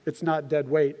is it's not dead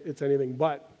weight, it's anything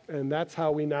but. And that's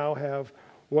how we now have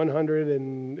 100,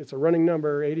 and it's a running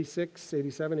number, 86,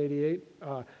 87, 88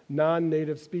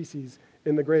 non-native species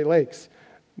in the Great Lakes.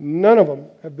 None of them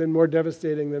have been more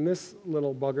devastating than this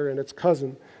little bugger and its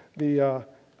cousin, the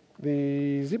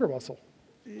zebra mussel.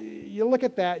 You look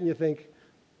at that and you think,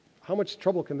 how much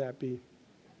trouble can that be?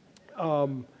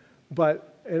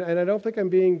 But I don't think I'm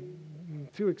being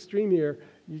too extreme here.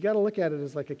 You got to look at it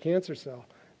as like a cancer cell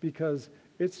because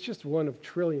it's just one of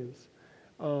trillions.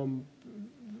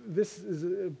 This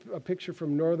is a picture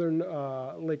from northern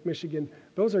Lake Michigan.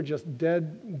 Those are just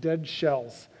dead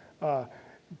shells.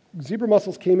 Zebra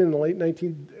mussels came in the late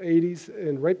 1980s,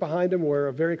 and right behind them were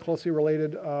a very closely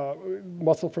related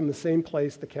mussel from the same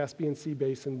place, the Caspian Sea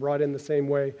Basin, brought in the same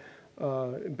way,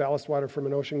 ballast water from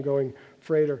an ocean-going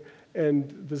freighter.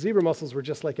 And the zebra mussels were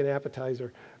just like an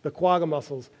appetizer. The quagga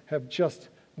mussels have just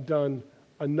done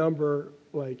a number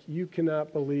like you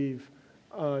cannot believe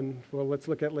on, well, let's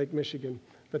look at Lake Michigan.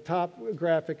 The top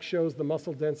graphic shows the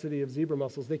mussel density of zebra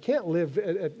mussels. They can't live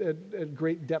at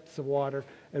great depths of water,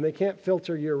 and they can't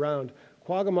filter year-round.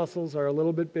 Quagga mussels are a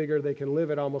little bit bigger. They can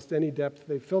live at almost any depth.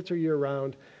 They filter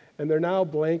year-round, and they're now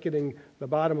blanketing the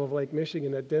bottom of Lake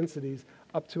Michigan at densities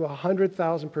up to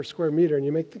 100,000 per square meter, and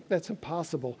you may think that's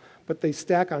impossible, but they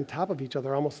stack on top of each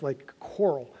other almost like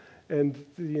coral. And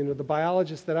the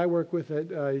biologists that I work with at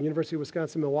University of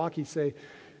Wisconsin-Milwaukee say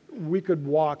we could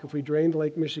walk, if we drained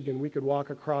Lake Michigan, we could walk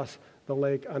across the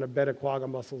lake on a bed of quagga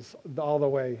mussels all the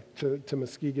way to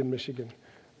Muskegon, Michigan.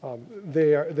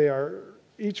 They are,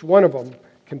 each one of them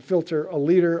can filter a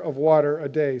liter of water a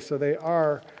day, so they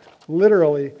are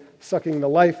literally sucking the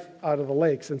life out of the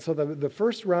lakes. And so the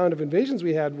first round of invasions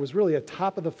we had was really a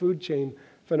top of the food chain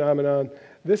phenomenon.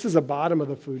 This is a bottom of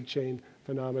the food chain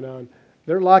phenomenon.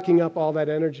 They're locking up all that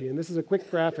energy. And this is a quick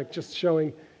graphic just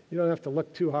showing, you don't have to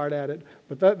look too hard at it,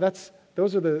 but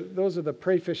those are the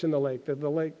prey fish in the lake, the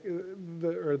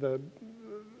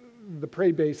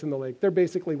prey base in the lake. They're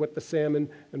basically what the salmon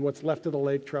and what's left of the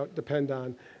lake trout depend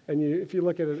on. And if you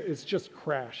look at it, it's just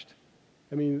crashed.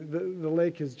 I mean, the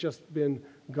lake has just been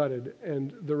gutted,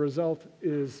 and the result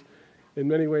is, in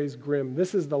many ways, grim.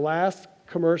 This is the last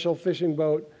commercial fishing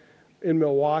boat in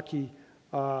Milwaukee.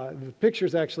 The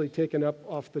picture's actually taken up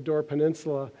off the Door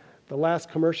Peninsula. The last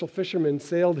commercial fisherman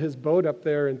sailed his boat up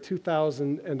there in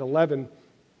 2011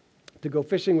 to go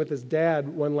fishing with his dad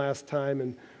one last time,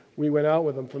 and we went out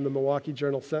with him from the Milwaukee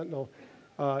Journal-Sentinel.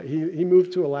 He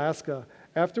moved to Alaska.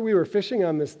 After we were fishing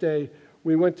on this day,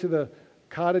 we went to the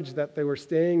cottage that they were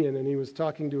staying in, and he was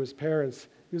talking to his parents.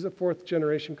 He was a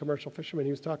fourth-generation commercial fisherman.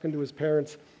 He was talking to his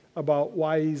parents about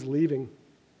why he's leaving,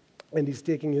 and he's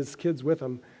taking his kids with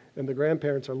him, and the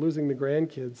grandparents are losing the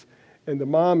grandkids, and the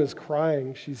mom is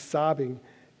crying. She's sobbing,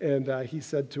 and he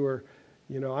said to her,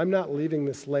 I'm not leaving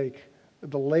this lake.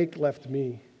 The lake left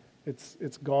me.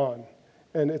 It's gone,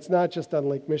 and it's not just on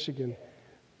Lake Michigan.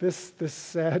 This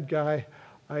sad guy,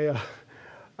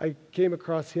 I came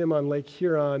across him on Lake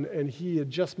Huron, and he had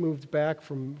just moved back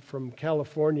from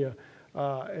California,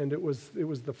 and it was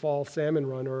the fall salmon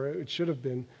run, or it should have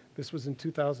been. This was in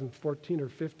 2014 or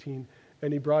 15,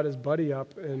 and he brought his buddy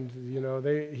up, and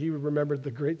he remembered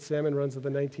the great salmon runs of the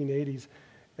 1980s.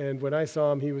 And when I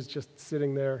saw him, he was just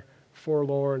sitting there,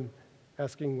 forlorn,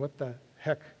 asking what the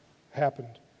heck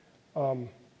happened.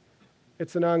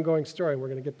 It's an ongoing story, and we're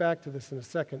going to get back to this in a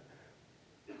second.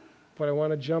 But I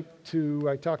want to jump to,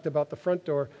 I talked about the front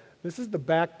door. This is the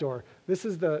back door. This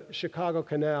is the Chicago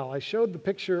Canal. I showed the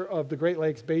picture of the Great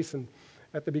Lakes Basin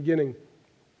at the beginning.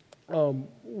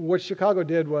 What Chicago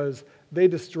did was they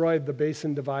destroyed the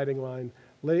basin dividing line.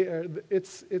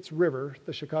 Its river,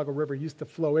 the Chicago River, used to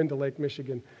flow into Lake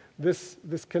Michigan. This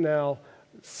canal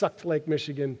sucked Lake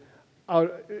Michigan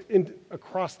out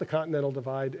across the Continental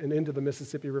Divide and into the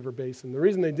Mississippi River Basin. The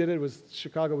reason they did it was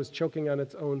Chicago was choking on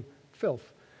its own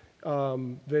filth.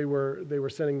 They were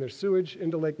sending their sewage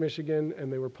into Lake Michigan,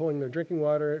 and they were pulling their drinking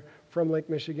water from Lake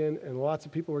Michigan, and lots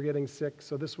of people were getting sick.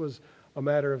 So this was a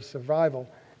matter of survival,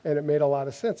 and it made a lot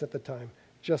of sense at the time,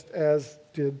 just as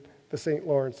did the St.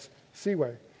 Lawrence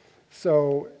Seaway.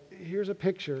 So here's a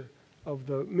picture of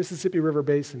the Mississippi River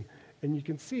Basin, and you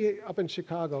can see up in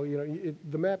Chicago,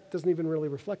 the map doesn't even really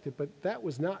reflect it, but that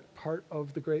was not part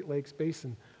of the Great Lakes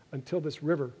Basin until this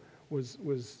river was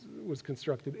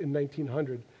constructed in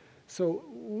 1900. So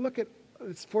look at,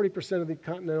 it's 40% of the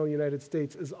continental United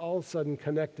States is all of a sudden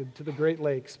connected to the Great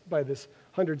Lakes by this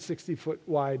 160-foot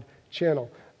wide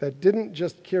channel that didn't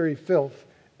just carry filth,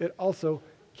 it also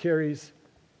carries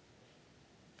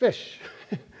fish.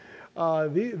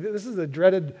 This is a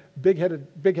dreaded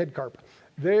bighead carp.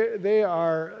 They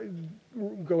are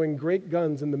going great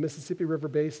guns in the Mississippi River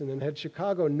Basin, and had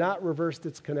Chicago not reversed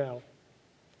its canal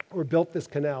or built this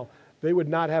canal, they would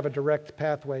not have a direct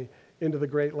pathway into the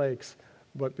Great Lakes.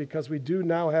 But because we do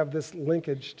now have this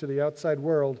linkage to the outside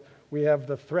world, we have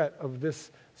the threat of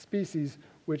this species,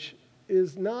 which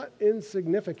is not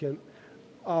insignificant.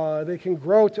 They can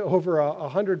grow to over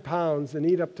 100 pounds and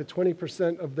eat up to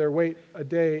 20% of their weight a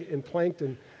day in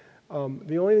plankton.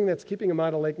 The only thing that's keeping them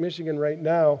out of Lake Michigan right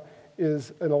now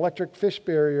is an electric fish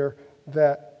barrier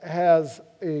that has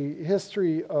a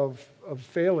history of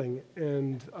failing.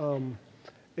 And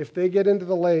if they get into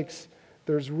the lakes,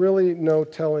 there's really no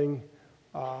telling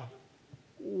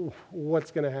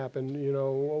what's going to happen.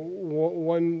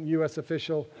 One U.S.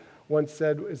 official once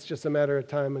said it's just a matter of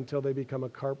time until they become a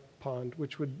carp pond,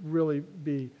 which would really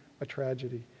be a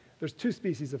tragedy. There's two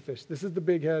species of fish. This is the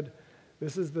bighead.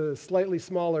 This is the slightly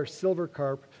smaller silver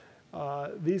carp.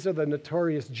 These are the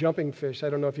notorious jumping fish. I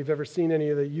don't know if you've ever seen any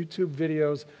of the YouTube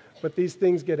videos, but these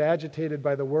things get agitated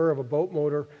by the whir of a boat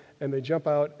motor, and they jump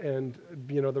out. And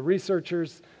the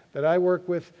researchers that I work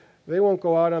with, they won't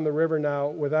go out on the river now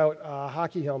without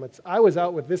hockey helmets. I was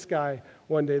out with this guy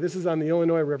one day. This is on the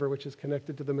Illinois River, which is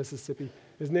connected to the Mississippi.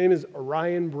 His name is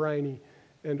Orion Briney,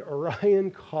 and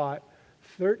Orion caught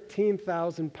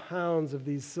 13,000 pounds of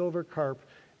these silver carp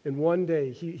in one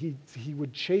day. He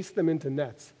would chase them into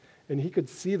nets, and he could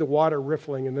see the water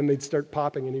riffling, and then they'd start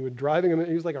popping, and he would drive them.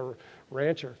 He was like a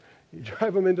rancher. He'd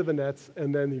drive them into the nets,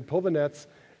 and then he'd pull the nets,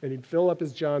 and he'd fill up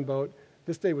his John boat.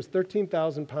 This day was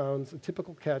 13,000 pounds, a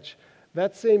typical catch.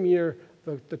 That same year,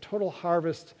 the total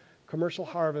harvest, commercial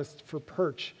harvest for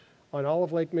perch on all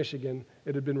of Lake Michigan,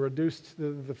 it had been reduced,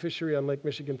 the fishery on Lake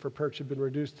Michigan for perch had been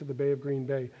reduced to the Bay of Green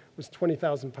Bay, was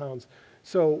 20,000 pounds.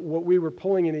 So what we were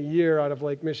pulling in a year out of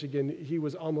Lake Michigan, he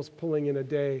was almost pulling in a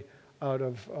day out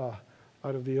of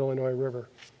the Illinois River.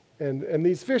 And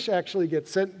these fish actually get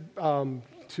sent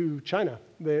to China.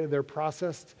 They're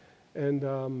processed, and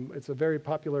it's a very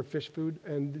popular fish food.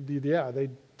 And they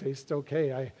taste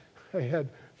okay. I had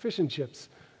fish and chips,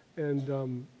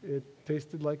 and it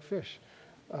tasted like fish.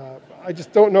 I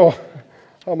just don't know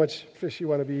how much fish you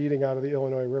want to be eating out of the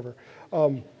Illinois River.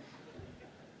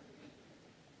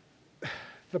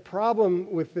 The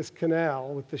problem with this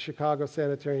canal, with the Chicago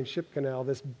Sanitary and Ship Canal,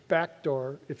 this back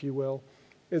door, if you will,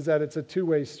 is that it's a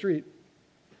two-way street.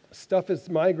 Stuff is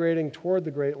migrating toward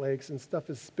the Great Lakes, and stuff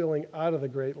is spilling out of the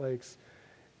Great Lakes.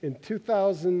 In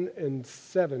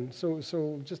 2007,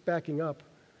 so just backing up,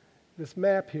 this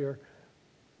map here,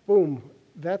 boom,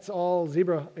 that's all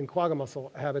zebra and quagga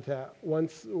mussel habitat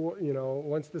once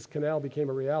this canal became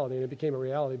a reality, and it became a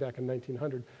reality back in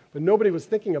 1900. But nobody was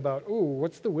thinking about,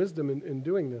 what's the wisdom in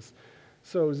doing this?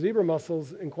 So zebra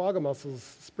mussels and quagga mussels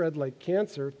spread like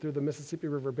cancer through the Mississippi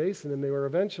River Basin, and they were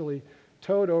eventually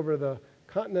towed over the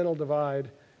Continental Divide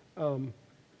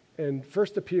and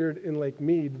first appeared in Lake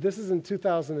Mead. This is in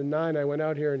 2009. I went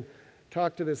out here and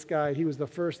talked to this guy. He was the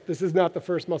first, this is not the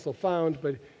first mussel found,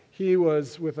 but he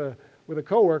was with a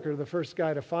coworker, the first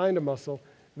guy to find a mussel.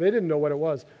 They didn't know what it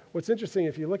was. What's interesting,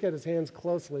 if you look at his hands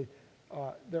closely,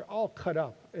 they're all cut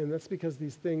up, and that's because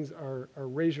these things are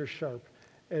razor sharp.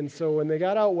 And so when they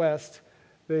got out west,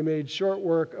 they made short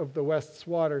work of the West's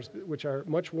waters, which are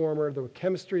much warmer. The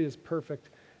chemistry is perfect.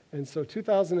 And so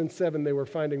 2007, they were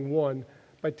finding one.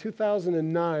 By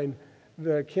 2009,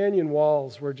 the canyon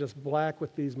walls were just black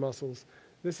with these mussels.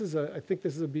 I think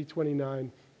this is a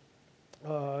B-29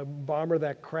 bomber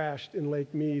that crashed in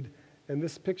Lake Mead. And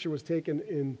this picture was taken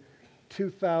in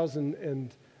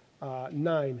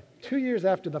 2009, 2 years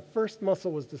after the first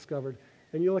mussel was discovered.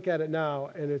 And you look at it now,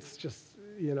 and it's just,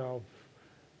 you know,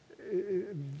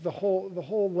 the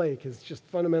whole lake has just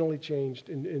fundamentally changed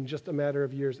in just a matter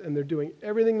of years, and they're doing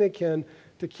everything they can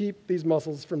to keep these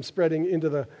mussels from spreading into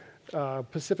the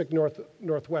Pacific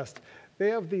Northwest. They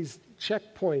have these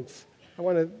checkpoints. I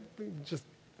want to just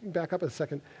back up a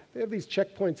second. They have these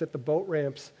checkpoints at the boat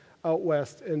ramps out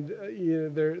west, and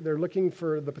they're looking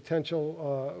for the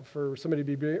potential for somebody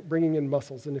to be bringing in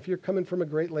mussels. And if you're coming from a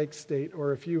Great Lakes state,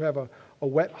 or if you have a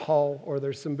wet hull, or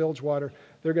there's some bilge water,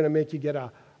 they're going to make you get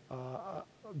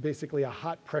basically a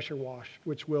hot pressure wash,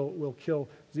 which will kill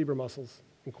zebra mussels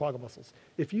and quagga mussels.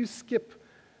 If you skip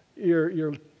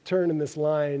your turn in this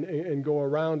line and go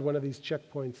around one of these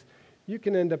checkpoints, you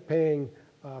can end up paying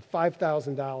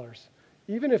 $5,000.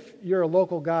 Even if you're a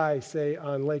local guy, say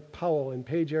on Lake Powell in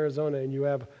Page, Arizona, and you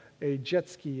have a jet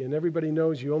ski, and everybody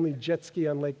knows you only jet ski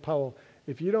on Lake Powell,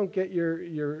 if you don't get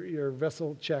your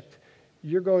vessel checked,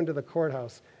 you're going to the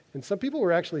courthouse. And some people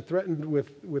were actually threatened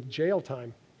with jail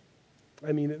time.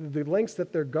 I mean, the lengths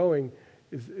that they're going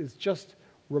is just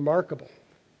remarkable.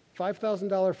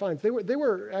 $5,000 fines. They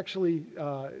were actually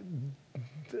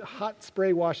hot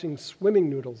spray washing swimming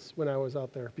noodles when I was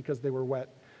out there because they were wet.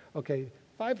 Okay,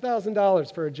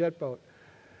 $5,000 for a jet boat.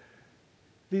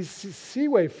 These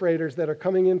Seaway freighters that are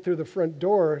coming in through the front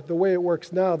door, the way it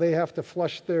works now, they have to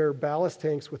flush their ballast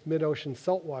tanks with mid-ocean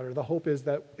salt water. The hope is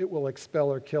that it will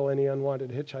expel or kill any unwanted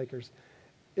hitchhikers.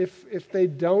 If they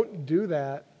don't do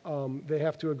that, they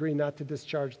have to agree not to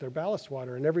discharge their ballast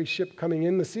water. And every ship coming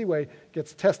in the Seaway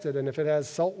gets tested, and if it has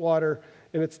salt water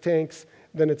in its tanks,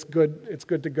 then it's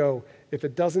good to go. If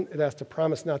it doesn't, it has to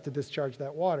promise not to discharge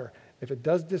that water. If it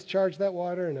does discharge that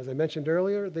water, and as I mentioned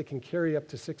earlier, they can carry up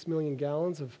to 6 million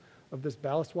gallons of this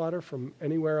ballast water from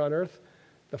anywhere on Earth.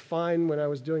 The fine when I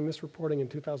was doing this reporting in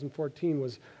 2014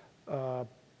 was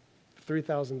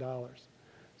 $3,000.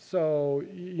 So,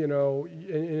 you know,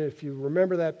 and if you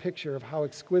remember that picture of how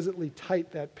exquisitely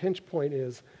tight that pinch point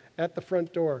is at the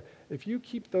front door, if you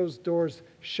keep those doors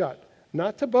shut,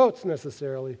 not to boats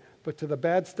necessarily, but to the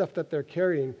bad stuff that they're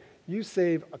carrying, you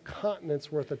save a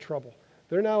continent's worth of trouble.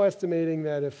 They're now estimating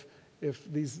that if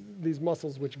these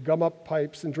mussels, which gum up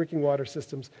pipes and drinking water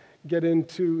systems, get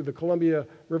into the Columbia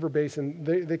River Basin,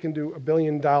 they can do $1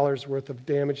 billion worth of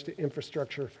damage to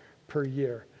infrastructure per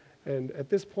year. And at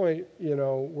this point, you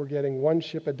know, we're getting one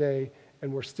ship a day,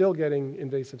 and we're still getting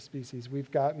invasive species.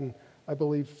 We've gotten, I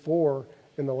believe, 4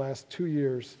 in the last 2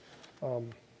 years,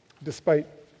 despite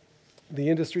the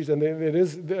industries. And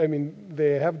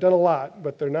they have done a lot,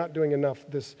 but they're not doing enough.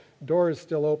 This door is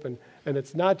still open, and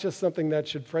it's not just something that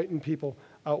should frighten people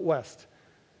out west.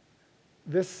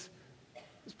 This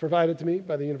is provided to me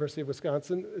by the University of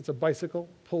Wisconsin. It's a bicycle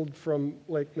pulled from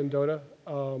Lake Mendota,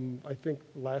 I think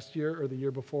last year or the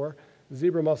year before.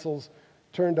 Zebra mussels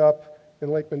turned up in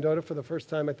Lake Mendota for the first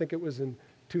time. I think it was in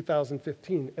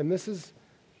 2015. And this is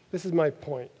my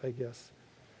point, I guess.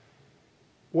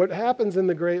 What happens in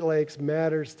the Great Lakes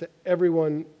matters to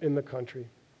everyone in the country,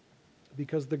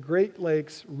 because the Great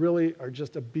Lakes really are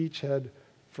just a beachhead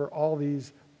for all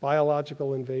these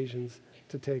biological invasions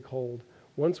to take hold.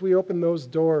 Once we open those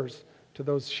doors to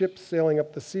those ships sailing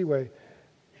up the Seaway,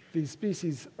 these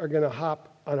species are going to hop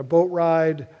on a boat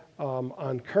ride,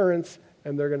 on currents,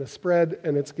 and they're going to spread,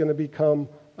 and it's going to become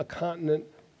a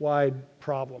continent-wide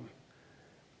problem.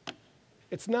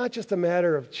 It's not just a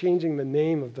matter of changing the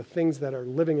name of the things that are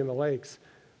living in the lakes.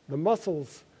 The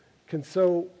mussels can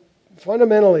so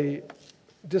fundamentally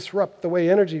disrupt the way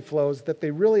energy flows that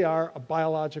they really are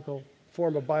a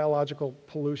form of biological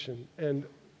pollution. And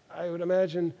I would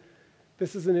imagine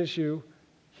this is an issue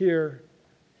here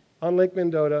on Lake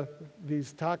Mendota,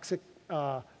 these toxic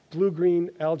blue-green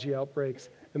algae outbreaks.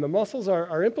 And the mussels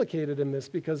are implicated in this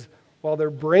because while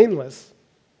they're brainless,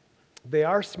 they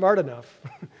are smart enough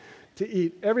to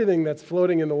eat everything that's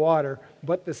floating in the water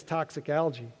but this toxic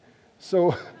algae.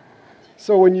 So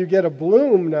when you get a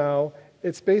bloom now,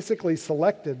 it's basically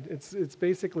selected. It's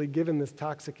basically given this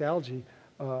toxic algae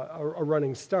a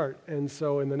running start. And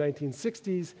so in the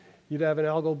 1960s, you'd have an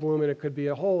algal bloom, and it could be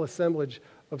a whole assemblage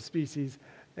of species.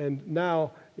 And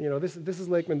now, you know, this is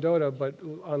Lake Mendota, but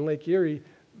on Lake Erie,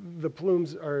 the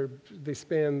plumes they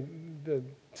span the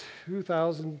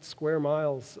 2,000 square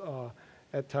miles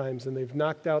at times, and they've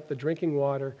knocked out the drinking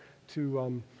water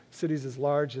to cities as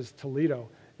large as Toledo.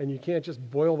 And you can't just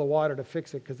boil the water to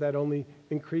fix it, because that only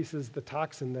increases the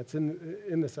toxin that's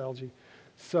in this algae.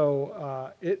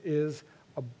 So it is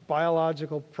a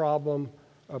biological problem,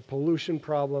 a pollution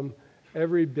problem,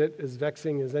 every bit as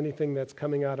vexing as anything that's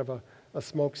coming out of a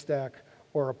smokestack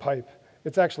or a pipe.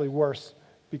 It's actually worse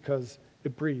because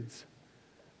it breeds.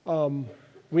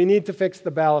 We need to fix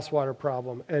the ballast water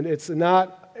problem, and it's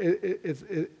not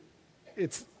an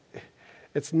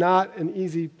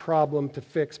easy problem to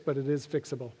fix, but it is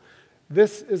fixable.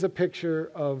 This is a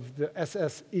picture of the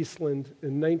SS Eastland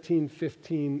in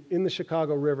 1915 in the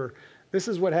Chicago River. This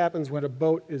is what happens when a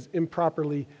boat is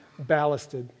improperly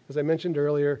ballasted. As I mentioned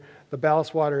earlier, the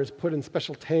ballast water is put in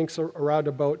special tanks around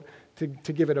a boat to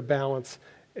give it a balance.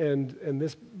 And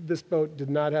this boat did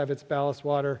not have its ballast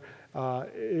water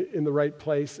in the right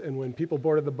place, and when people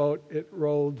boarded the boat, it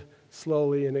rolled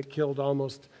slowly, and it killed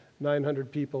almost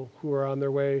 900 people who were on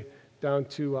their way down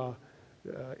to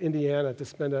Indiana to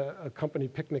spend a company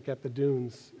picnic at the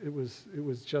dunes. It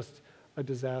was just a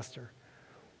disaster.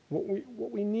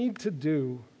 What we need to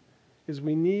do is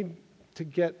we need to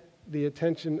get the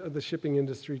attention of the shipping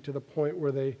industry to the point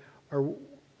where they are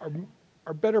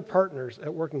better partners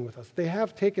at working with us. They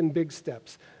have taken big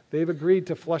steps. They've agreed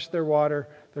to flush their water,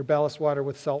 their ballast water,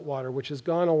 with salt water, which has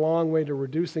gone a long way to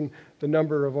reducing the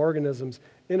number of organisms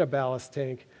in a ballast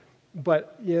tank.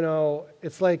 But, you know,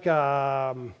 it's like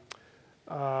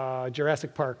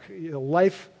Jurassic Park. You know,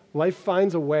 life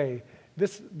finds a way.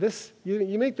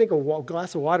 You may think a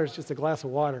glass of water is just a glass of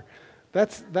water.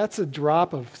 That's a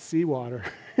drop of seawater.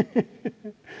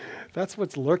 That's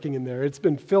what's lurking in there. It's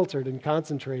been filtered and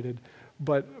concentrated,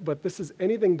 but this is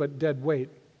anything but dead weight.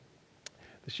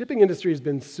 The shipping industry has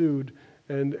been sued,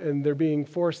 and they're being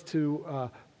forced to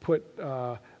put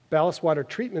ballast water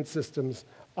treatment systems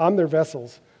on their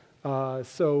vessels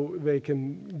so they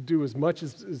can do as much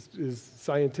as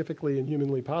scientifically and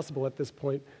humanly possible at this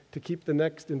point to keep the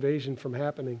next invasion from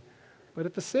happening. But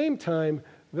at the same time,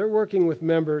 they're working with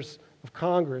members of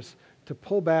Congress to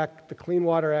pull back the Clean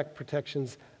Water Act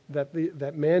protections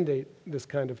that mandate this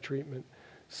kind of treatment.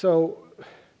 So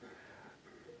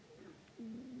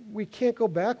we can't go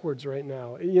backwards right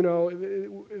now. You know,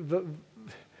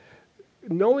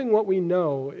 knowing what we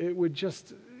know, it would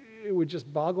just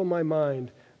boggle my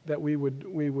mind that we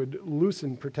would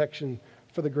loosen protection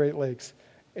for the Great Lakes.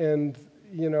 And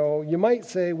you know, you might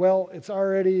say, well, it's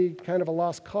already kind of a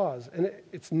lost cause, and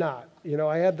it's not. You know,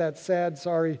 I had that sad,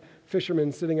 sorry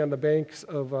fisherman sitting on the banks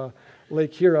of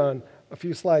Lake Huron a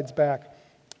few slides back.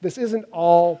 This isn't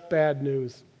all bad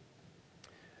news.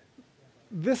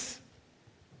 This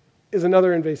is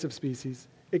another invasive species.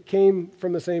 It came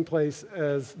from the same place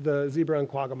as the zebra and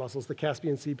quagga mussels, the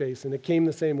Caspian Sea basin. It came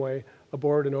the same way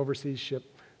aboard an overseas ship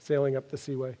sailing up the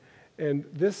seaway. And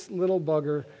this little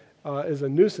bugger is a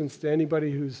nuisance to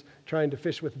anybody who's trying to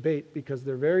fish with bait, because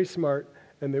they're very smart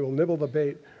and they will nibble the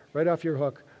bait right off your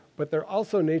hook, but they're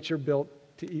also nature built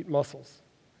to eat mussels.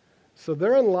 So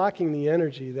they're unlocking the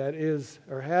energy that is,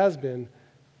 or has been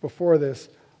before this,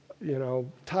 you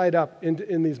know, tied up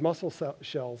in these mussel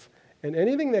shells. And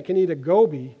anything that can eat a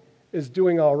goby is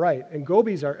doing all right. And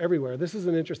gobies are everywhere. This is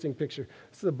an interesting picture.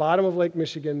 This is the bottom of Lake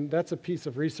Michigan. That's a piece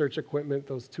of research equipment,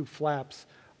 those two flaps.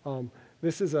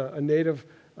 This is a native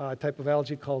type of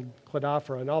algae called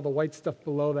Cladophora, and all the white stuff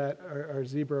below that are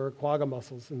zebra or quagga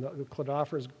mussels, and the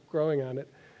Cladophora is growing on it.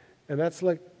 And that's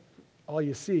like all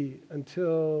you see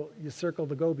until you circle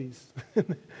the gobies.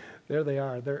 There they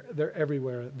are. They're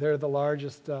everywhere. They're the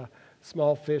largest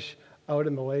small fish out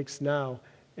in the lakes now.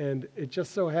 And it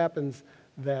just so happens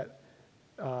that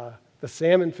the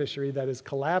salmon fishery that is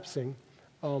collapsing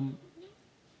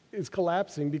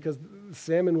because the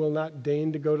salmon will not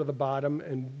deign to go to the bottom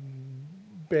and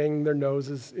bang their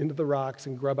noses into the rocks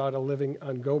and grub out a living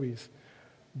on gobies.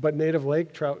 But native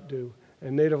lake trout do.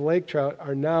 And native lake trout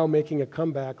are now making a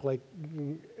comeback like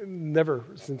never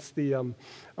since the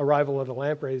arrival of the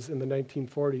lampreys in the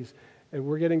 1940s. And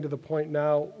we're getting to the point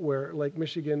now where Lake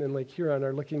Michigan and Lake Huron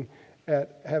are looking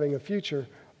at having a future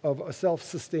of a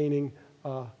self-sustaining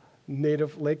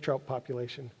native lake trout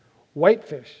population.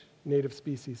 Whitefish, native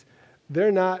species,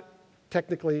 they're not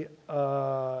technically,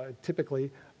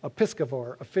 typically, a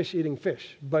piscivore, a fish-eating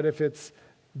fish. But if it's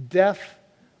death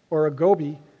or a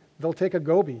goby, they'll take a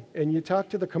goby. And you talk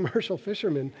to the commercial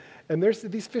fishermen, and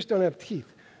these fish don't have teeth,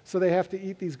 so they have to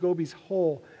eat these gobies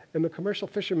whole. And the commercial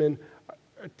fishermen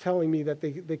telling me that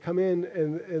they come in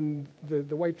and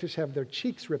the whitefish have their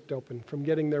cheeks ripped open from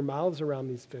getting their mouths around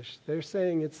these fish. They're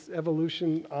saying it's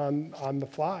evolution on the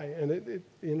fly, and it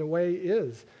in a way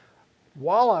is.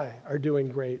 Walleye are doing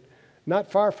great. Not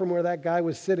far from where that guy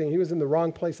was sitting. He was in the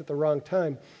wrong place at the wrong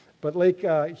time. But Lake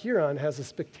Huron has a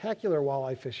spectacular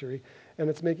walleye fishery, and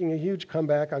it's making a huge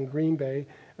comeback on Green Bay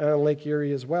and on Lake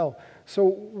Erie as well. So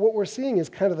what we're seeing is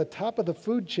kind of the top of the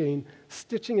food chain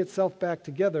stitching itself back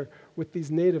together with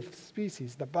these native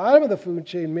species. The bottom of the food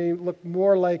chain may look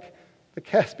more like the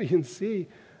Caspian Sea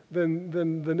than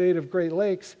the native Great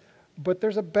Lakes, but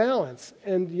there's a balance.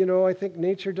 And, I think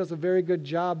nature does a very good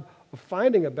job of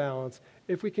finding a balance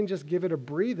if we can just give it a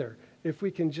breather, if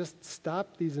we can just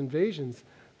stop these invasions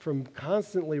from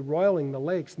constantly roiling the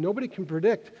lakes. Nobody can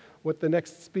predict what the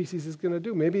next species is going to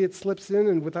do. Maybe it slips in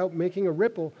and without making a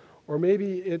ripple, or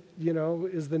maybe it,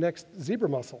 is the next zebra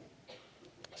mussel.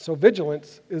 So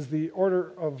vigilance is the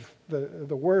order of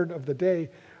the word of the day.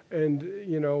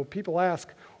 And, people ask,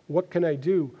 what can I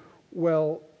do?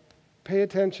 Well, pay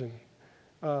attention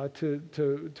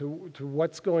to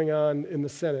what's going on in the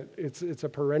Senate. It's a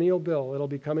perennial bill. It'll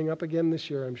be coming up again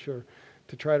this year, I'm sure,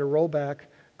 to try to roll back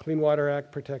Clean Water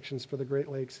Act protections for the Great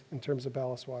Lakes in terms of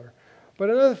ballast water. But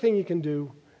another thing you can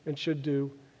do and should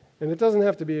do, and it doesn't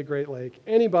have to be a Great Lake,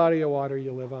 any body of water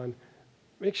you live on,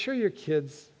 make sure your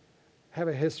kids have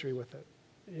a history with it.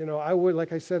 I would,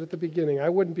 like I said at the beginning, I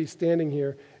wouldn't be standing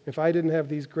here if I didn't have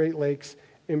these Great Lakes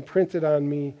imprinted on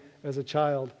me as a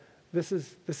child. This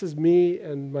is me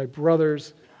and my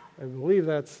brothers. I believe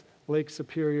that's Lake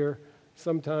Superior,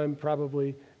 sometime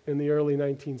probably in the early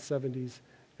 1970s.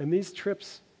 And these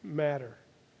trips matter.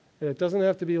 And it doesn't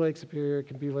have to be Lake Superior. It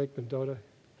can be Lake Mendota,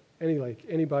 any lake,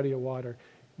 any body of water.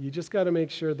 You just got to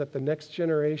make sure that the next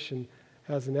generation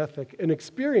has an ethic, an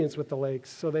experience with the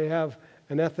lakes, so they have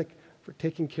an ethic for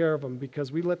taking care of them,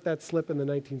 because we let that slip in the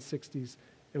 1960s,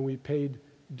 and we paid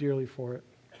dearly for it.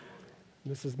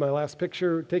 This is my last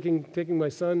picture, taking my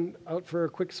son out for a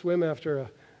quick swim after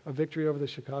a victory over the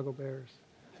Chicago Bears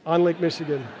on Lake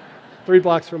Michigan, 3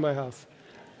 blocks from my house.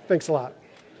 Thanks a lot.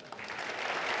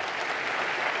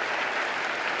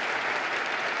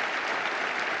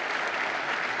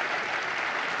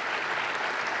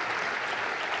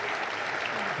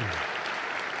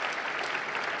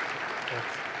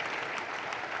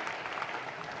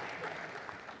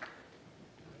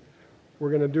 We're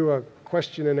going to do a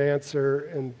question and answer,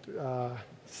 and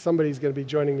somebody's going to be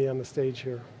joining me on the stage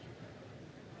here.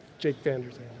 Jake Van Der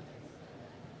Zanden.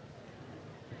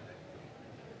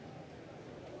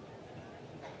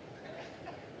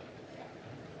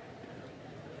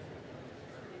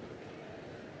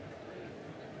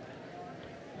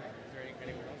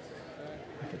 Anyone else?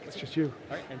 I think it's just you.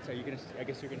 All right, and so I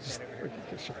guess you're going to stand over here.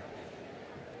 Okay, sure.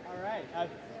 All right. Thank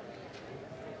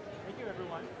you,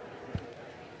 everyone.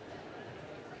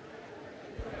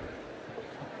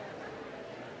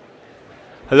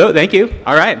 Hello, thank you.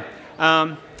 All right.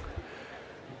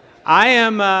 I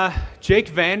am Jake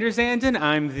Van Der Zanden.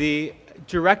 I'm the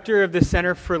director of the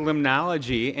Center for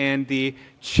Limnology and the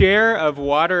chair of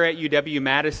Water at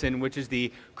UW-Madison, which is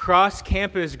the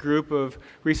cross-campus group of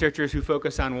researchers who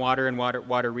focus on water and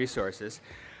water resources.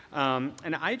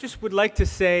 And I just would like to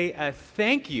say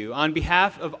thank you on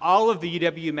behalf of all of the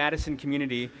UW-Madison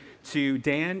community to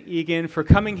Dan Egan for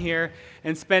coming here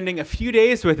and spending a few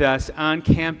days with us on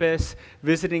campus,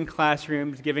 visiting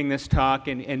classrooms, giving this talk,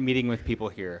 and meeting with people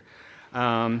here.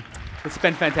 It's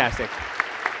been fantastic.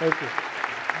 Thank you.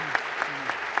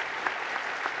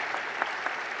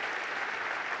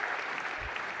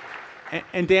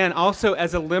 And Dan, also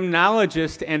as a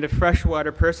limnologist and a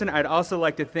freshwater person, I'd also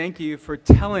like to thank you for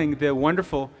telling the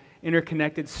wonderful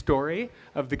interconnected story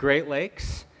of the Great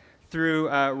Lakes through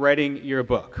writing your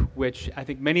book, which I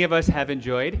think many of us have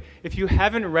enjoyed. If you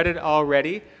haven't read it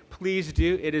already, please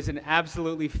do. It is an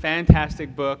absolutely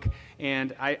fantastic book,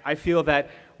 and I feel that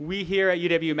we here at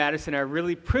UW-Madison are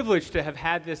really privileged to have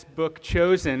had this book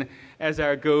chosen as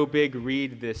our Go Big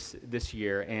read this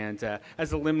year. And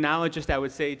as a limnologist, I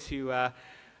would say to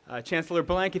Chancellor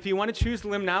Blank, if you want to choose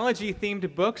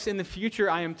limnology-themed books in the future,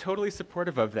 I am totally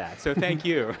supportive of that. So thank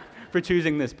you for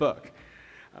choosing this book.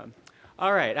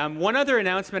 All right, one other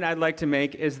announcement I'd like to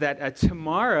make is that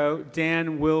tomorrow,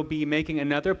 Dan will be making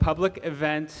another public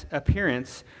event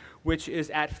appearance, which is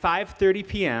at 5:30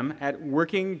 p.m. at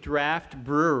Working Draft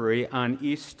Brewery on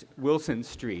East Wilson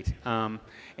Street.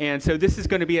 And so this is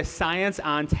going to be a science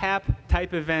on tap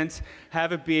type event.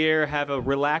 Have a beer, have a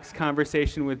relaxed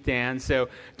conversation with Dan. So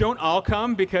don't all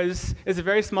come because it's a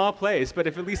very small place, but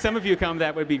if at least some of you come,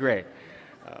 that would be great.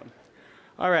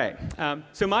 All right.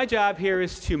 So my job here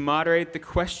is to moderate the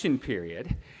question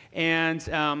period. And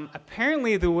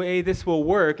apparently the way this will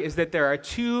work is that there are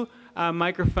two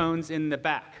microphones in the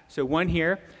back. So one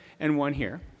here and one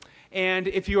here. And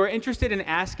if you are interested in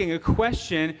asking a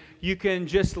question, you can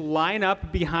just line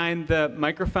up behind the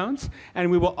microphones, and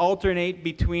we will alternate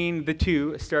between the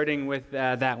two, starting with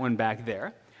that one back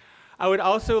there. I would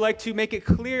also like to make it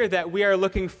clear that we are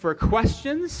looking for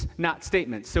questions, not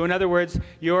statements. So in other words,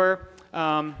 your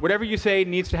whatever you say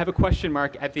needs to have a question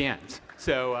mark at the end.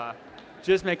 So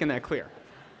just making that clear.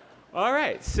 All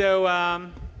right,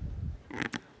 so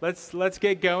let's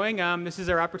get going. This is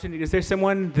our opportunity. Is there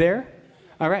someone there?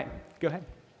 All right, go ahead.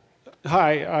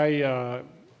 Hi, I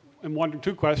am wondering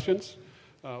two questions.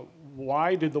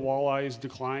 Why did the walleyes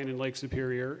decline in Lake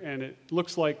Superior? And it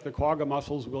looks like the quagga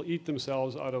mussels will eat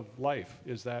themselves out of life.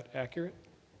 Is that accurate?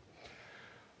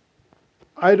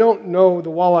 I don't know the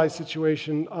walleye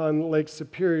situation on Lake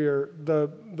Superior. The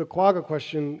quagga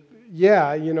question,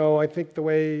 yeah, you know, I think the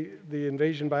way the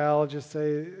invasion biologists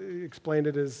explained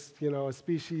it is, you know, a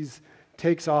species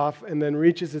takes off and then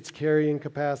reaches its carrying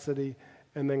capacity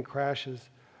and then crashes.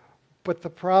 But the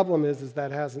problem is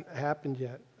that hasn't happened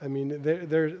yet. I mean,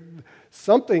 there's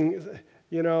something,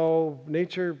 you know,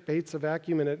 nature hates a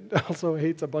vacuum, and it also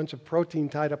hates a bunch of protein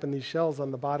tied up in these shells on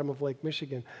the bottom of Lake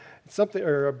Michigan,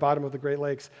 or bottom of the Great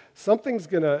Lakes. Something's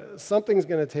gonna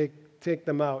take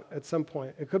them out at some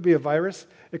point. It could be a virus.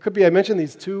 It could be, I mentioned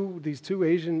these two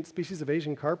Asian species of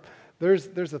Asian carp.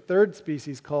 There's a third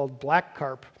species called black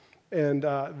carp, and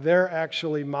they're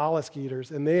actually mollusk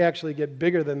eaters, and they actually get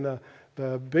bigger than the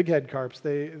bighead carps.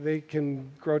 They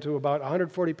can grow to about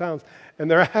 140 pounds, and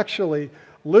they're actually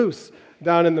loose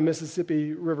down in the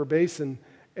Mississippi River Basin.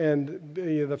 And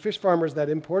the fish farmers that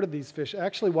imported these fish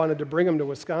actually wanted to bring them to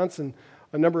Wisconsin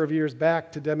a number of years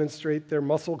back to demonstrate their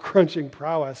mussel-crunching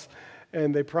prowess,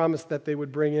 and they promised that they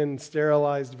would bring in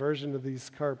sterilized version of these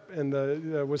carp, and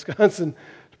the Wisconsin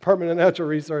Department of Natural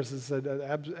Resources said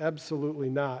absolutely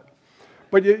not.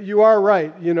 But you are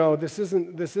right. You know, this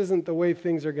isn't the way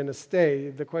things are going to stay.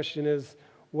 The question is,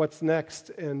 what's next?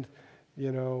 And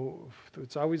you know,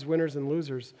 it's always winners and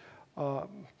losers.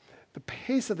 The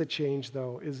pace of the change,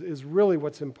 though, is really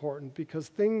what's important,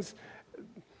 because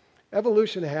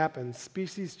evolution happens,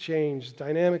 species change,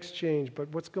 dynamics change. But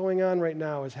what's going on right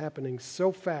now is happening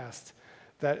so fast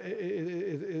that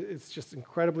it's just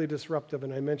incredibly disruptive.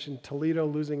 And I mentioned Toledo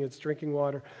losing its drinking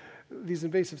water. These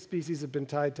invasive species have been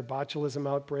tied to botulism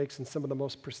outbreaks in some of the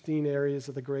most pristine areas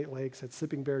of the Great Lakes, at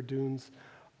Sleeping Bear Dunes.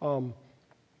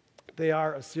 They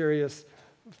are a serious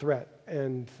threat,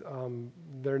 and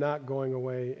they're not going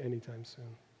away anytime soon.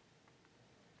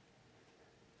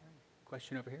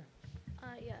 Question over here.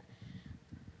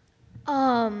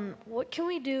 What can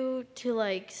we do to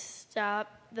like stop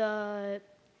the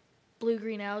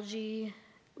blue-green algae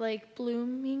like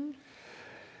blooming?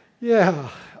 Yeah.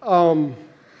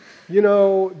 You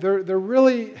know, they're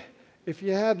really, if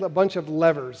you had a bunch of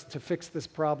levers to fix this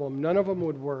problem, none of them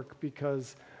would work,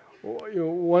 because you know,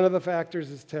 one of the factors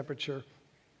is temperature.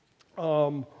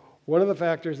 One of the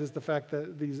factors is the fact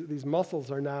that these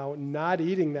mussels are now not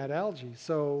eating that algae,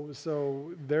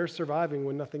 so they're surviving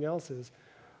when nothing else is.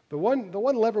 The one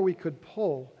lever we could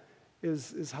pull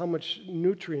is how much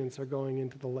nutrients are going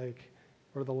into the lake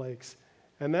or the lakes,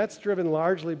 and that's driven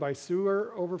largely by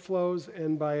sewer overflows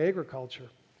and by agriculture.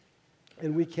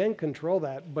 And we can control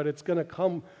that, but it's going to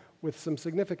come with some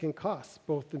significant costs,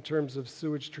 both in terms of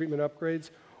sewage treatment upgrades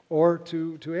or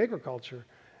to agriculture.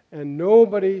 And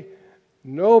nobody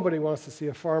wants to see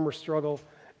a farmer struggle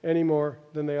any more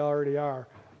than they already are.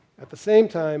 At the same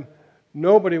time,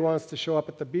 nobody wants to show up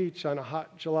at the beach on a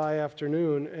hot July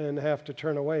afternoon and have to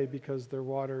turn away because their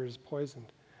water is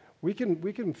poisoned. We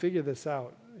can figure this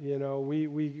out. You know,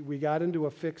 we got into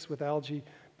a fix with algae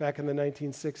back in the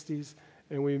 1960s.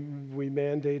 And we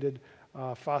mandated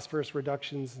phosphorus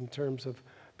reductions in terms of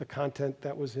the content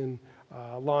that was in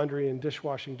laundry and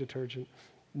dishwashing detergent.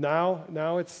 Now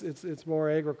it's more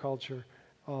agriculture,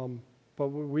 but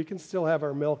we can still have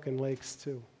our milk in lakes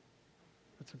too.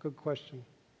 That's a good question.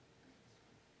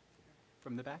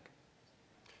 From the back.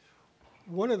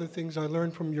 One of the things I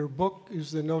learned from your book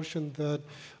is the notion that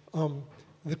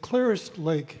the clearest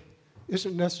lake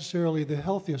isn't necessarily the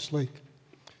healthiest lake.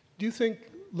 Do you think,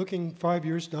 looking 5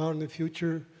 years down in the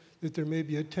future, that there may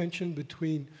be a tension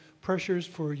between pressures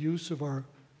for use of our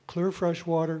clear fresh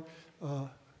water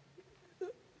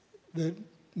that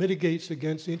mitigates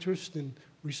against interest in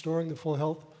restoring the full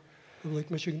health of Lake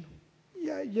Michigan?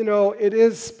 Yeah, you know, it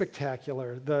is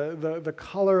spectacular, the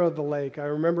color of the lake. I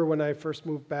remember when I first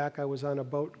moved back, I was on a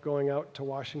boat going out to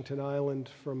Washington Island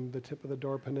from the tip of the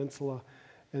Door Peninsula,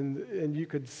 And you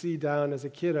could see down as a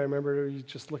kid, I remember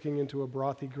just looking into a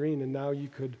brothy green, and now you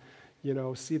could,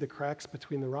 see the cracks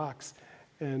between the rocks.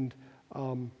 And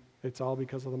it's all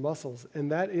because of the mussels.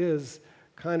 And that is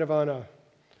kind of on a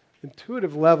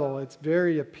intuitive level, it's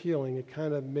very appealing. It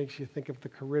kind of makes you think of the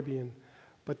Caribbean.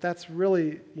 But that's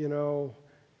really,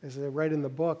 as I write in the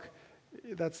book,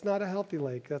 that's not a healthy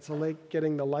lake. That's a lake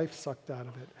getting the life sucked out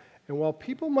of it. And while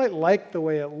people might like the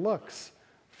way it looks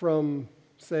from,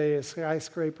 say, a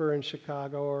skyscraper in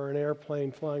Chicago or an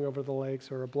airplane flying over the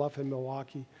lakes or a bluff in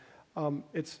Milwaukee,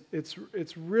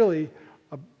 it's really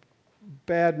a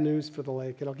bad news for the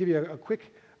lake. And I'll give you a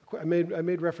quick, I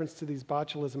made reference to these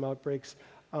botulism outbreaks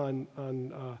on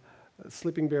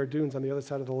Sleeping Bear Dunes on the other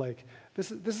side of the lake.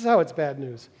 This is how it's bad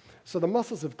news. So the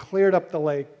mussels have cleared up the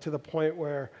lake to the point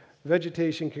where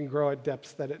vegetation can grow at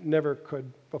depths that it never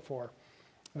could before.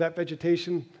 That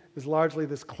vegetation is largely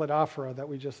this Cladophora that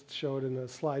we just showed in the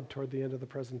slide toward the end of the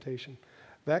presentation.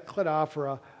 That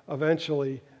Cladophora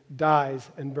eventually dies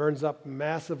and burns up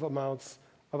massive amounts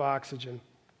of oxygen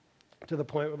to the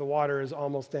point where the water is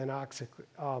almost anoxic.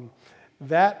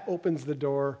 That opens the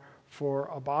door for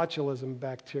a botulism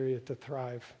bacteria to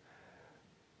thrive.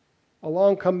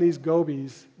 Along come these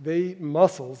gobies. They eat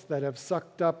mussels that have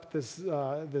sucked up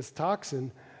this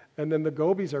toxin, and then the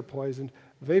gobies are poisoned.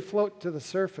 They float to the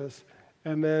surface,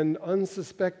 and then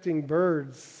unsuspecting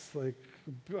birds like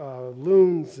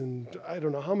loons and I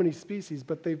don't know how many species,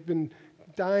 but they've been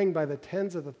dying by the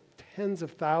tens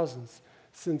of thousands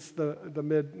since the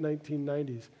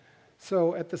mid-1990s.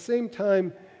 So at the same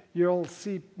time, you'll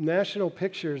see national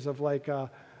pictures of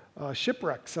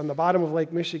shipwrecks on the bottom of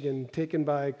Lake Michigan taken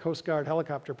by Coast Guard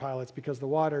helicopter pilots because the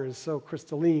water is so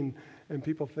crystalline and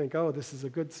people think, oh, this is a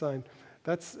good sign.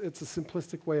 It's a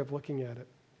simplistic way of looking at it.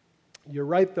 You're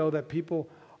right, though, that people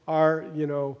are,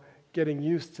 getting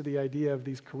used to the idea of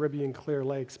these Caribbean clear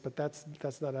lakes, but that's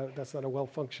not a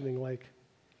well-functioning lake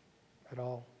at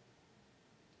all.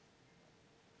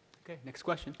 Okay, next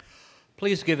question.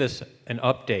 Please give us an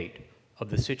update of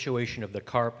the situation of the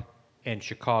carp in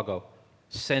Chicago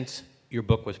since your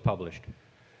book was published.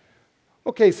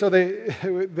 Okay, so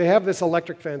they have this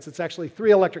electric fence. It's actually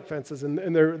 3 electric fences, and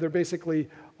they're basically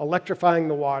electrifying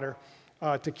the water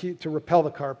to repel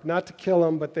the carp, not to kill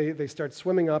them, but they start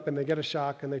swimming up and they get a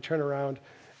shock and they turn around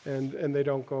and they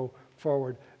don't go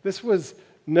forward. This was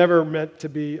never meant to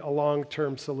be a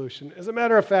long-term solution. As a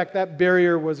matter of fact, that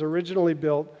barrier was originally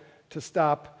built to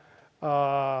stop,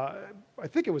 I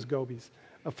think it was gobies,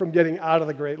 from getting out of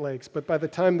the Great Lakes. But by the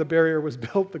time the barrier was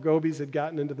built, the gobies had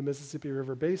gotten into the Mississippi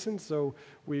River Basin, so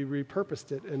we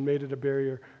repurposed it and made it a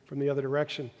barrier from the other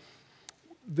direction.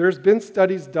 There's been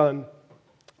studies done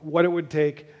what it would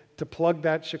take to plug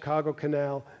that Chicago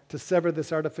Canal to sever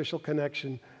this artificial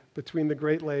connection between the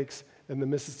Great Lakes and the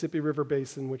Mississippi River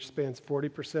Basin, which spans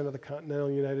 40% of the continental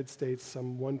United States,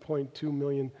 some 1.2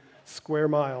 million square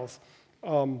miles.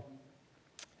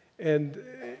 And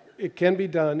it can be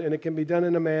done, and it can be done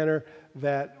in a manner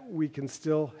that we can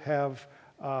still have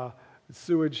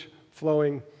sewage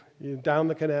flowing down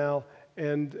the canal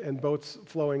and boats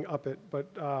flowing up it.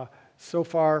 But so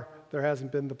far, there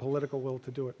hasn't been the political will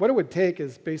to do it. What it would take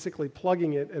is basically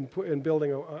plugging it and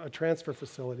building a transfer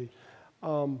facility.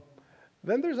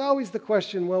 Then there's always the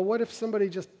question, well, what if somebody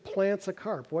just plants a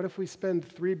carp? What if we spend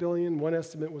 $3 billion? One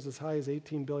estimate was as high as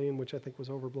 $18 billion, which I think was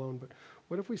overblown. But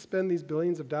what if we spend these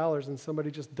billions of dollars and somebody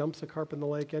just dumps a carp in the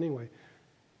lake anyway?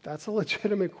 That's a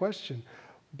legitimate question.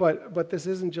 But this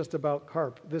isn't just about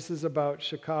carp. This is about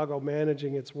Chicago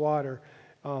managing its water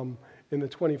in the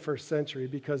 21st century,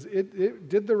 because it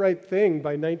did the right thing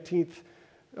by 19th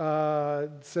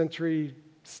century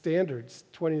standards,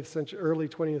 early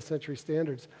 20th century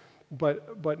standards.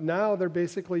 But now they're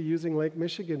basically using Lake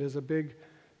Michigan as a big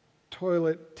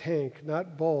toilet tank,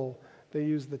 not bowl. They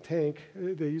use the tank.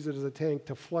 They use it as a tank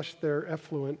to flush their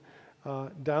effluent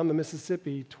down the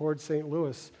Mississippi towards St.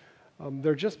 Louis.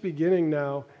 They're just beginning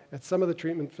now at some of the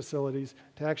treatment facilities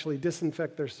to actually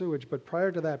disinfect their sewage. But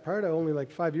prior to that, prior to only like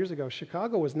 5 years ago,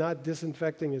 Chicago was not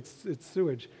disinfecting its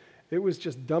sewage. It was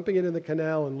just dumping it in the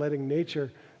canal and letting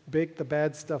nature bake the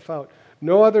bad stuff out.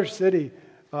 No other city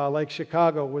like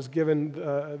Chicago was given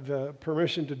the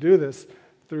permission to do this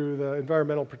through the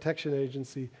Environmental Protection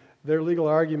Agency. Their legal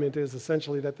argument is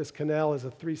essentially that this canal is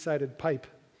a 3-sided pipe.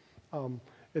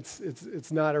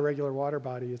 It's not a regular water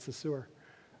body, it's a sewer.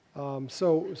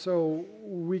 So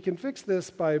we can fix this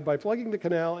by plugging the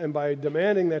canal and by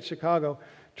demanding that Chicago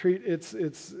treat its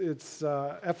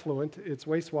effluent, its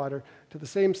wastewater, to the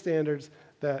same standards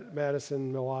that Madison,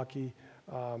 Milwaukee,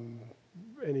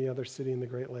 any other city in the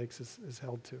Great Lakes is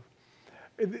held to.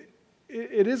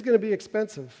 it is going to be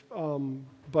expensive,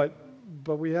 but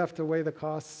we have to weigh the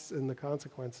costs and the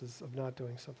consequences of not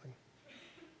doing something.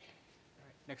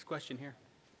 Next question here.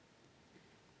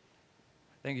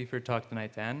 Thank you for your talk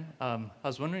tonight, Dan. I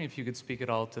was wondering if you could speak at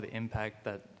all to the impact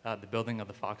that the building of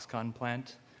the Foxconn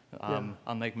plant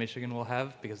on Lake Michigan will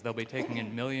have, because they'll be taking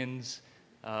in millions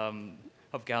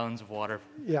of gallons of water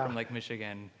from Lake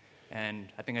Michigan,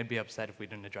 and I think I'd be upset if we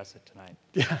didn't address it tonight.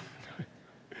 Yeah.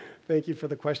 Thank you for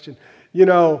the question. You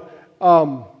know,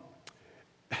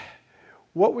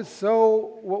 what was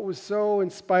so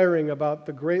inspiring about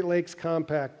the Great Lakes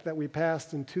Compact that we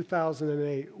passed in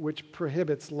 2008, which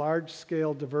prohibits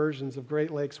large-scale diversions of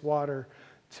Great Lakes water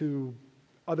to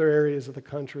other areas of the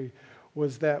country,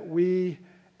 was that we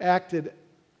acted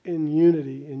in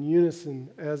unity, in unison,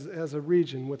 as a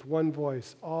region with one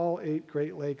voice. All 8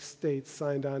 Great Lakes states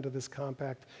signed on to this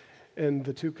compact, and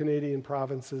the 2 Canadian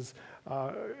provinces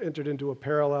entered into a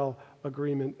parallel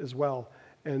agreement as well.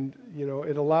 And, you know,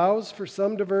 it allows for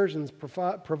some diversions,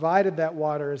 provided that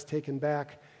water is taken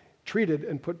back, treated,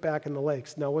 and put back in the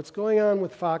lakes. Now, what's going on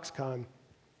with Foxconn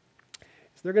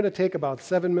is they're going to take about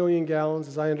 7 million gallons,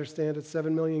 as I understand it,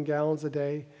 7 million gallons a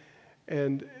day,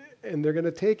 and they're going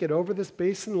to take it over this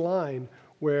basin line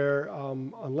where,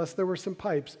 unless there were some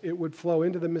pipes, it would flow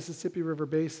into the Mississippi River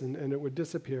Basin and it would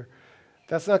disappear.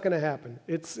 That's not going to happen.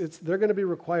 They're going to be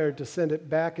required to send it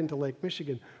back into Lake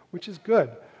Michigan, which is good.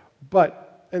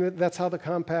 And that's how the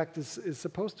compact is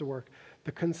supposed to work.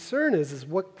 The concern is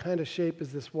what kind of shape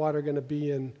is this water going to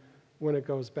be in when it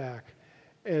goes back?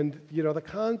 And, you know,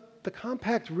 the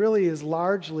compact really is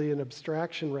largely an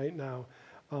abstraction right now.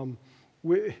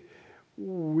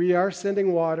 We are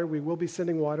sending water, we will be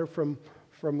sending water from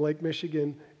Lake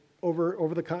Michigan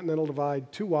over the Continental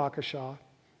Divide to Waukesha,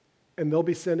 and they'll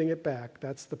be sending it back.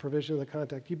 That's the provision of the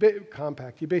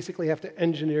compact. You basically have to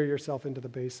engineer yourself into the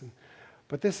basin.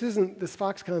 But this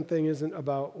Foxconn thing isn't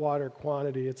about water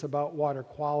quantity, it's about water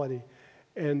quality.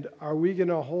 And are we going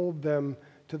to hold them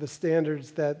to the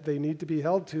standards that they need to be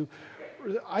held to?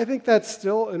 I think that's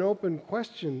still an open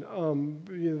question.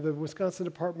 You know, the Wisconsin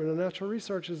Department of Natural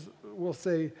Resources will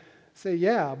say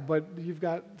yeah, but you've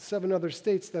got 7 other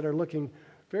states that are looking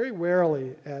very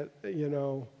warily at, you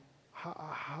know,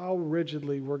 how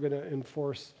rigidly we're going to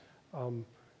enforce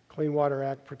Clean Water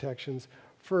Act protections.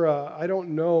 I don't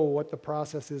know what the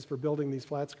process is for building these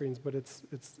flat screens, but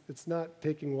it's not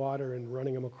taking water and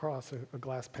running them across a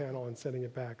glass panel and sending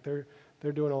it back. They're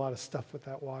doing a lot of stuff with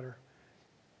that water.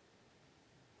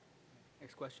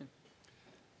 Next question.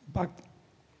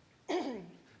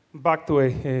 Back to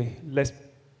a less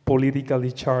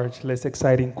politically charged, less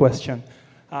exciting question.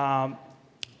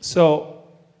 So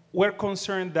we're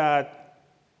concerned that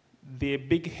the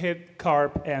big-head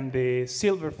carp and the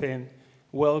silverfin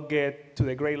will get to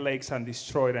the Great Lakes and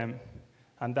destroy them.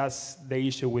 And that's the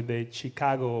issue with the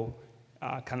Chicago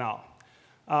Canal.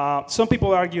 Some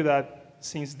people argue that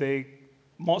since the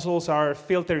mussels are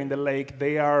filtered in the lake,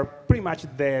 they are pretty much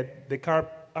dead. The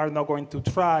carp are not going to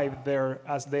thrive there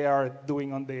as they are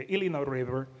doing on the Illinois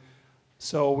River.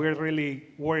 So we're really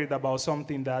worried about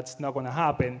something that's not going to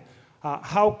happen.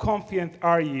 How confident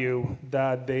are you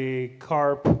that the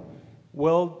carp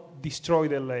will destroy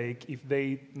the lake if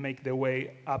they make their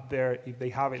way up there, if they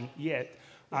haven't yet?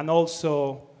 And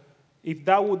also, if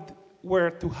that were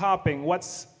to happen,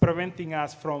 what's preventing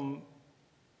us from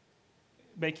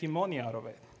making money out of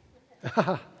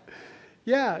it?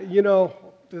 Yeah, you know,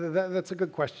 that's a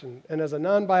good question. And as a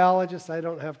non-biologist, I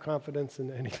don't have confidence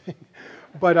in anything.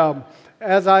 But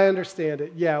as I understand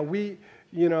it, yeah,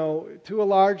 you know, to a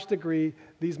large degree,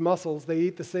 these mussels, they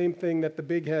eat the same thing that the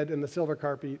bighead and the silver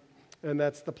carp eat, and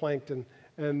that's the plankton.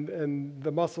 And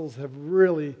the mussels have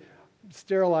really,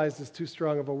 sterilized is too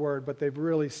strong of a word, but they've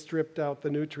really stripped out the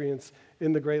nutrients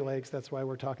in the Great Lakes. That's why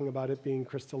we're talking about it being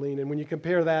crystalline. And when you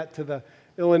compare that to the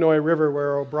Illinois River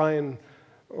where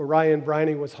Orion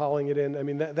Briney was hauling it in, I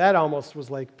mean, that almost was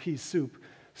like pea soup.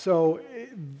 So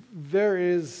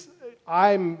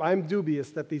I'm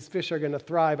dubious that these fish are going to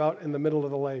thrive out in the middle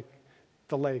of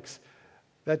the lakes.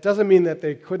 That doesn't mean that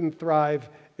they couldn't thrive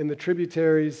in the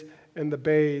tributaries and the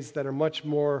bays that are much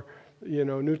more, you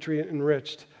know, nutrient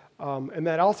enriched. And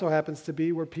that also happens to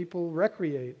be where people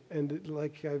recreate. And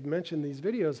like I've mentioned in these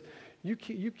videos,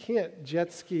 you can't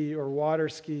jet ski or water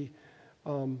ski,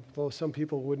 though some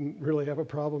people wouldn't really have a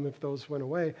problem if those went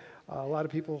away. A lot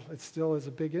of people, it still is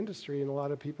a big industry, and a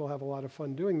lot of people have a lot of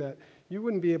fun doing that. You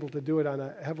wouldn't be able to do it on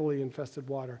a heavily infested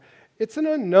water. It's an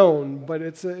unknown, but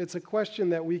it's a question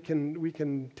that we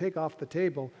can take off the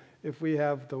table if we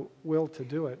have the will to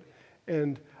do it.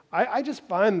 And I just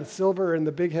find the silver and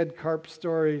the bighead carp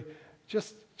story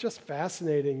just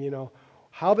fascinating. You know,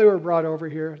 how they were brought over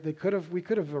here. We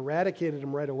could have eradicated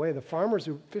them right away.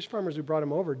 The fish farmers who brought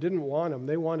them over didn't want them.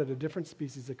 They wanted a different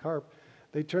species of carp.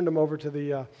 They turned them over to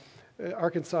the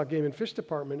Arkansas Game and Fish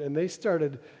Department, and they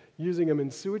started using them in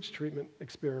sewage treatment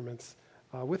experiments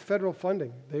with federal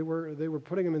funding. They were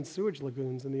putting them in sewage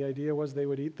lagoons, and the idea was they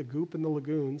would eat the goop in the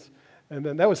lagoons, and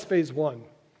then that was phase 1.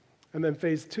 And then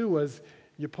phase 2 was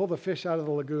you pull the fish out of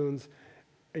the lagoons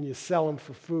and you sell them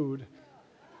for food,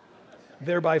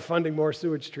 thereby funding more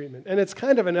sewage treatment. And it's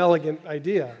kind of an elegant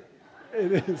idea.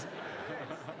 It is.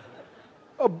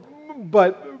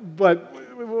 But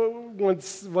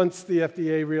once the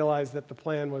FDA realized that the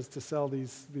plan was to sell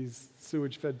these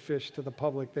sewage-fed fish to the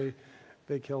public,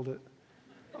 they killed it,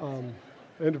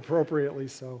 and appropriately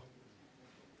so.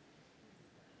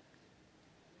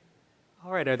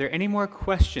 All right, are there any more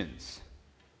questions?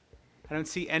 I don't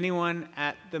see anyone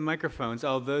at the microphones,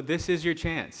 although this is your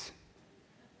chance.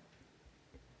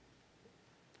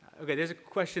 Okay, there's a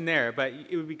question there, but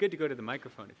it would be good to go to the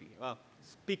microphone if you, well,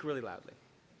 speak really loudly.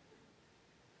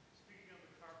 Speaking of the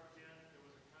carp again, there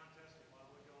was a contest a while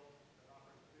ago that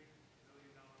offered a big $1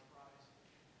 million prize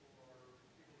for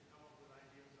people to come up with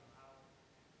ideas on how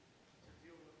to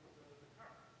deal with the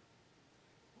carp.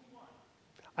 Who won?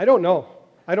 I don't know.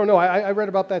 I read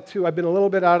about that too. I've been a little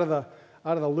bit out of the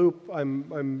loop.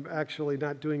 I'm actually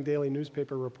not doing daily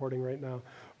newspaper reporting right now,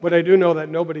 but I do know that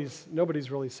nobody's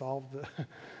really solved the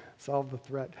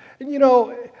threat. And you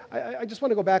know, I just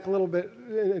want to go back a little bit,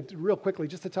 real quickly,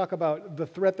 just to talk about the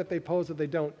threat that they pose if they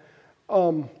don't.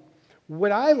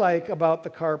 What I like about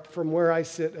the carp, from where I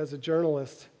sit as a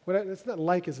journalist, it's not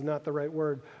like is not the right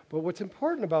word, but what's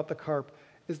important about the carp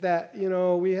is that, you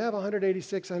know, we have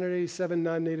 186, 187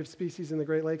 non-native species in the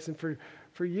Great Lakes, and for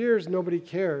years nobody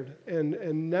cared,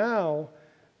 and now,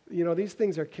 you know, these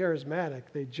things are charismatic.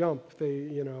 They jump,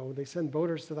 they send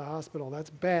boaters to the hospital. That's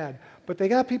bad, but they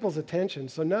got people's attention.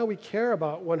 So now we care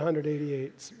about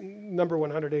 188, number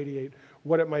 188,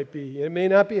 what it might be. It may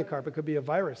not be a carp. It could be a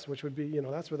virus, which would be, you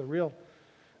know, that's where the real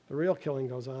killing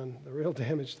goes on. The real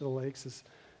damage to the lakes is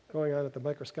going on at the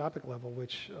microscopic level,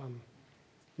 which.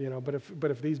 You know, but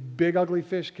if these big ugly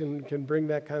fish can bring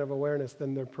that kind of awareness,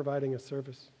 then they're providing a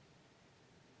service.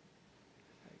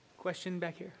 Question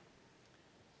back here.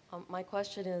 My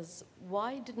question is,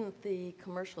 why didn't the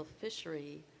commercial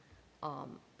fishery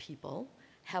people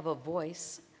have a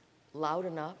voice loud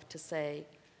enough to say,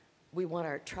 we want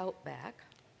our trout back?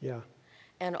 Yeah.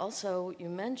 And also, you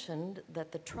mentioned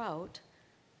that the trout,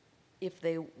 if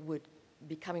they would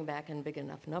be coming back in big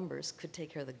enough numbers, could take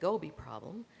care of the goby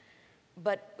problem.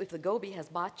 But if the goby has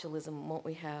botulism, won't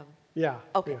we have? Yeah.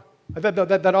 Okay. Yeah.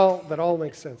 That all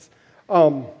makes sense.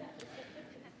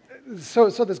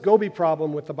 So this goby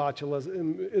problem with the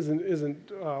botulism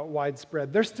isn't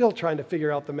widespread. They're still trying to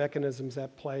figure out the mechanisms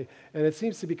at play, and it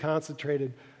seems to be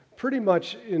concentrated pretty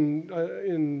much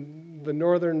in the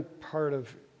northeastern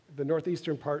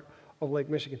part of Lake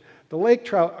Michigan. The lake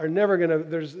trout are never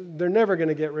they're never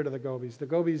gonna get rid of the gobies. The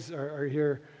gobies are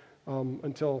here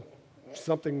until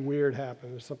something weird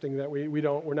happens, or something that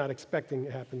we're not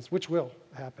expecting happens, which will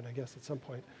happen, I guess, at some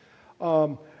point.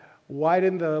 Why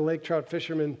didn't the lake trout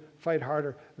fishermen fight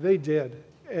harder? They did,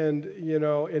 and you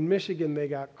know, in Michigan they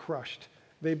got crushed.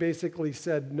 They basically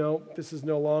said, no, this is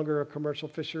no longer a commercial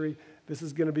fishery. This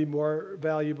is going to be more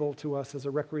valuable to us as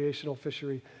a recreational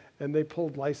fishery, and they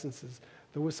pulled licenses.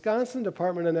 The Wisconsin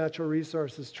Department of Natural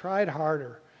Resources tried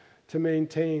harder to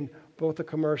maintain both a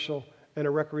commercial and a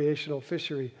recreational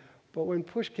fishery. But when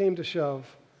push came to shove,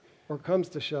 or comes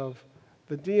to shove,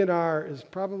 the DNR is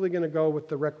probably going to go with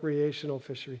the recreational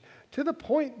fishery. To the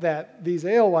point that these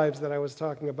alewives that I was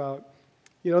talking about,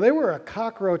 you know, they were a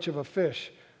cockroach of a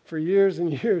fish for years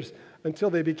and years until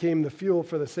they became the fuel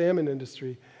for the salmon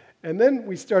industry. And then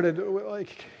we started,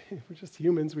 like, we're just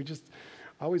humans, we just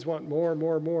always want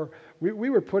more. We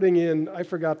were putting in, I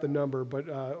forgot the number,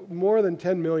 but more than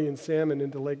 10 million salmon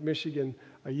into Lake Michigan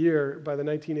a year by the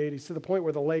 1980s, to the point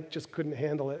where the lake just couldn't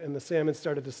handle it, and the salmon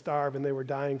started to starve, and they were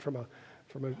dying from a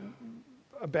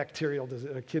bacterial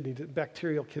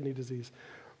kidney disease.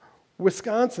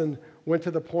 Wisconsin went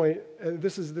to the point,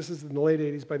 this is in the late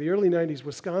 80s, by the early 90s,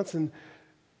 Wisconsin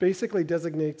basically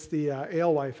designates the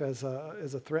alewife as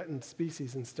a threatened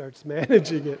species and starts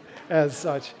managing it as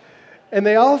such. And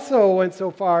they also went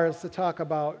so far as to talk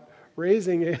about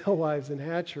raising alewives in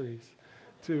hatcheries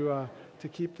to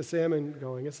keep the salmon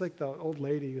going. It's like the old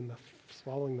lady in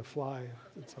swallowing the fly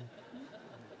at some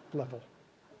level.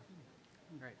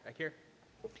 All right, back here.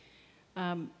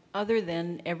 Other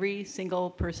than every single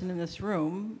person in this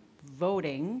room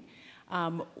voting,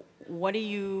 What do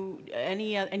you, and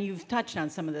you've touched on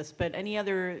some of this, but any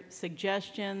other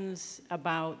suggestions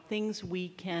about things we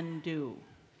can do?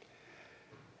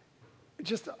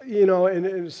 Just,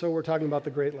 and so we're talking about the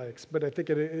Great Lakes, but I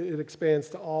think it expands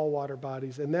to all water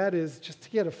bodies, and that is just to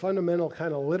get a fundamental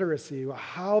kind of literacy,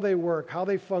 how they work, how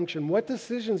they function, what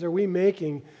decisions are we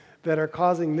making that are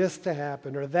causing this to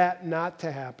happen or that not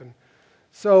to happen.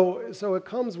 So it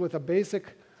comes with a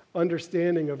basic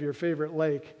understanding of your favorite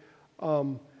lake,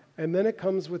 and then it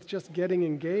comes with just getting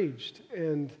engaged.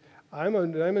 And I'm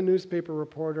a newspaper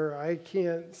reporter. I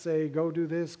can't say, go do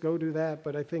this, go do that,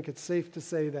 but I think it's safe to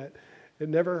say that it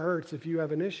never hurts if you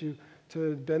have an issue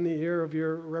to bend the ear of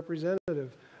your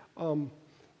representative. One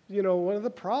of the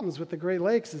problems with the Great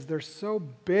Lakes is they're so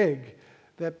big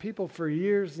that people for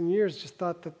years and years just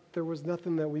thought that there was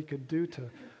nothing that we could do to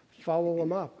follow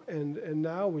them up. And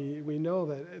now we know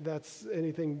that that's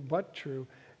anything but true.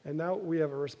 And now we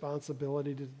have a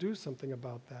responsibility to do something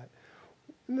about that.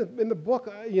 In the book,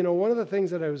 one of the things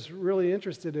that I was really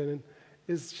interested in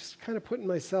is just kind of putting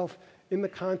myself in the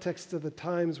context of the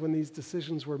times when these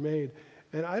decisions were made.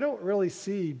 And I don't really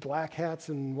see black hats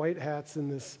and white hats in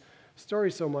this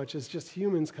story so much as just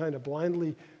humans kind of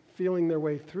blindly feeling their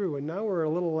way through. And now we're a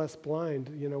little less blind.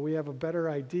 We have a better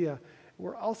idea.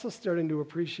 We're also starting to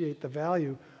appreciate the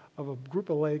value of a group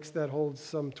of lakes that holds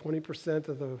some 20%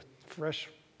 of the fresh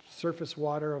surface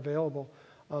water available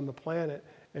on the planet.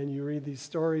 And you read these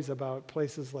stories about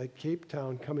places like Cape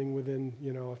Town coming within,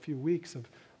 a few weeks of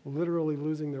literally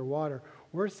losing their water.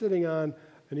 We're sitting on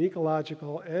an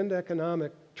ecological and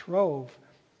economic trove,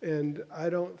 and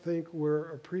I don't think we're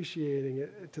appreciating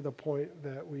it to the point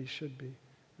that we should be,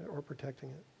 or protecting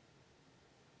it.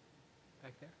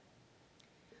 Back there.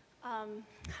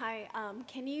 Hi,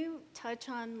 can you touch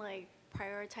on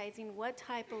prioritizing what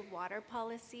type of water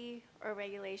policy or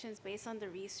regulations based on the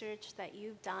research that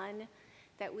you've done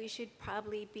that we should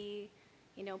probably be,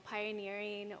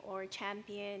 pioneering or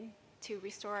champion to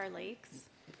restore our lakes?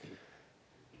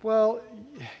 Well,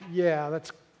 yeah,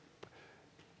 let's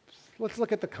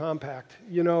look at the compact.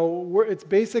 It's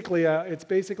basically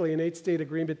an 8-state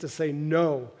agreement to say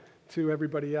no to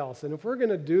everybody else. And if we're going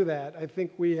to do that, I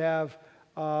think we have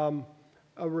a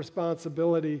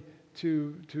responsibility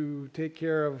to take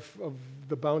care of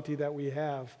the bounty that we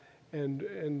have.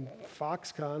 And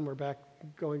Foxconn,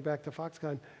 going back to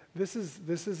Foxconn, this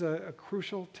is a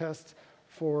crucial test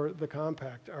for the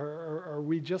compact. Are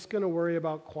we just going to worry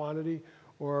about quantity,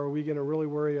 or are we going to really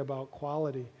worry about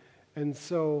quality? And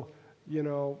so,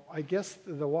 I guess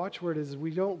the watchword is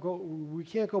we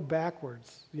can't go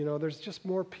backwards. There's just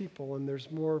more people, and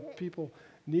there's more people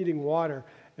needing water.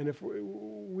 And if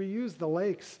we use the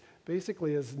lakes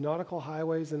basically as nautical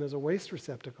highways and as a waste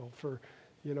receptacle for,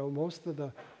 most of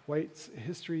the white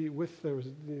history with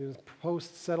the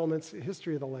post-settlements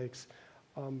history of the lakes.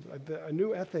 A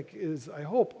new ethic is, I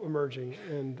hope, emerging,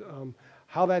 and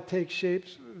how that takes shape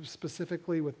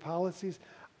specifically with policies,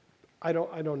 I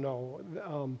don't know,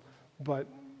 but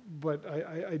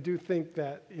I do think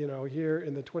that here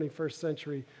in the 21st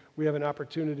century we have an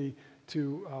opportunity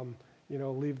to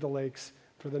leave the lakes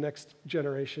for the next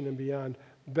generation and beyond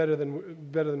better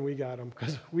than we got them,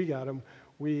 because we got them.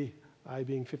 I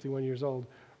being 51 years old,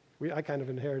 I kind of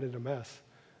inherited a mess,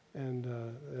 and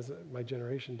as my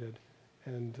generation did.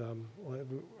 And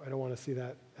I don't want to see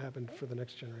that happen for the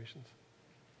next generations.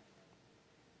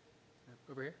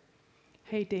 Over here.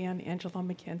 Hey, Dan, Angela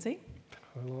McKenzie.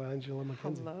 Hello, Angela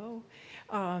McKenzie.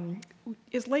 Hello.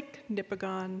 Is Lake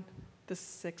Nipigon the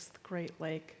 6th Great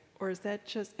Lake, or is that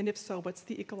just, and if so, what's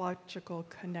the ecological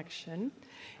connection?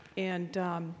 And,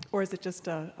 or is it just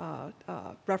a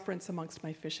reference amongst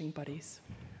my fishing buddies?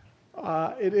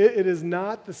 It is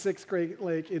not the 6th Great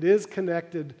Lake. It is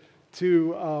connected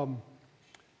to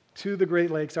the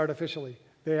Great Lakes artificially.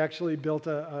 They actually built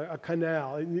a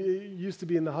canal. It used to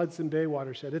be in the Hudson Bay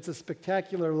watershed. It's a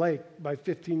spectacular lake. My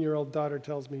 15-year-old daughter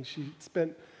tells me she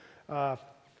spent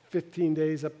 15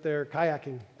 days up there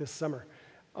kayaking this summer.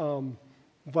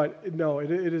 But no,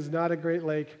 it is not a Great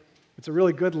Lake. It's a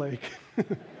really good lake.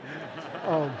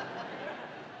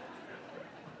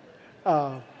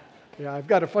 Yeah, I've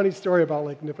got a funny story about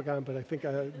Lake Nipigon, but I think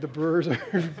the brewers are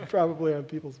probably on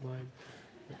people's mind.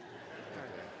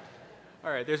 All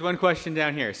right, there's one question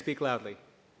down here. Speak loudly.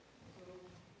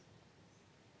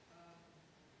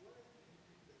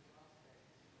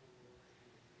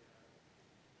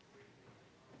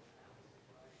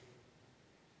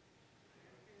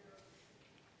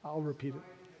 I'll repeat it.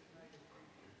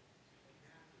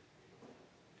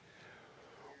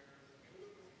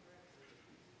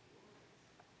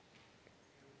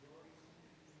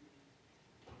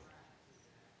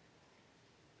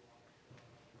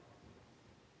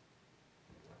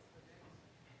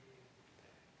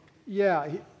 Yeah,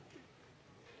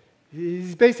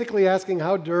 he's basically asking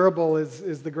how durable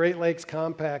is the Great Lakes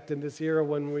Compact in this era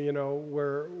when we,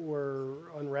 we're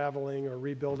unraveling or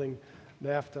rebuilding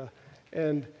NAFTA.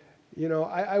 And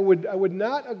I would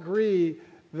not agree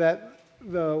that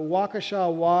the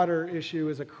Waukesha water issue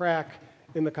is a crack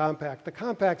in the compact. The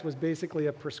compact was basically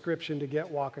a prescription to get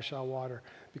Waukesha water,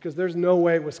 because there's no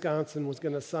way Wisconsin was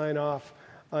going to sign off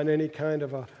on any kind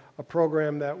of a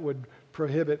program that would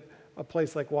prohibit a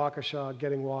place like Waukesha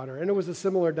getting water. And it was a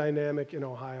similar dynamic in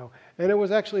Ohio. And it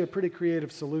was actually a pretty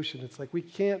creative solution. It's like we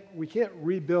can't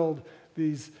rebuild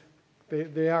these,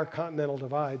 they are continental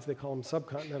divides, they call them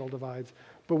subcontinental divides,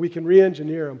 but we can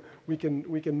re-engineer them. We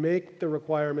can make the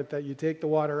requirement that you take the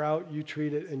water out, you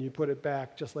treat it, and you put it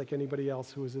back, just like anybody else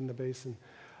who is in the basin.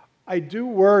 I do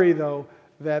worry, though,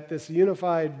 that this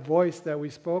unified voice that we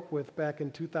spoke with back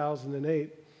in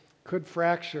 2008 could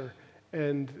fracture.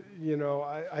 And,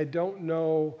 I don't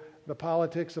know the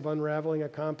politics of unraveling a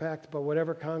compact, but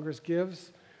whatever Congress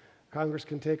gives, Congress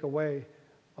can take away.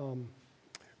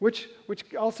 Which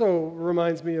also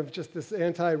reminds me of just this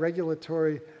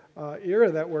anti-regulatory era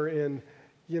that we're in.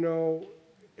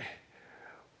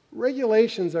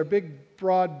 Regulations are big,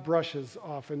 broad brushes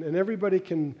often, and everybody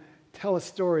can tell a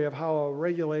story of how a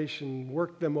regulation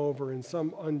worked them over in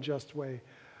some unjust way.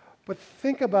 But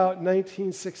think about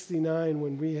 1969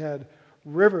 when we had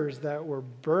rivers that were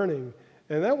burning,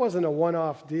 and that wasn't a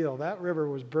one-off deal. That river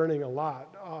was burning a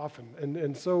lot, often,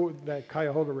 and so that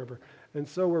Cuyahoga River, and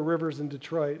so were rivers in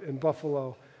Detroit and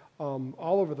Buffalo,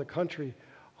 all over the country.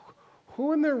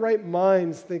 Who in their right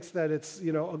minds thinks that it's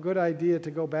a good idea to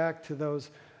go back to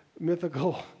those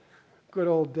mythical good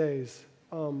old days?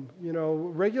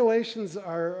 Regulations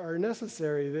are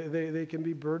necessary. They can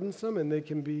be burdensome and they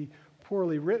can be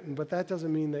poorly written, but that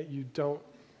doesn't mean that you don't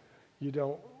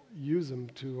use them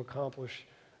to accomplish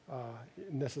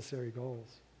necessary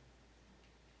goals.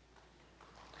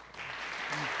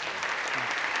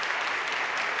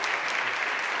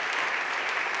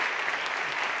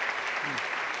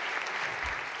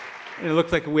 And it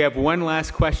looks like we have one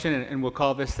last question, and we'll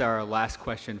call this our last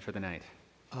question for the night.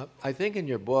 I think in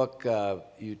your book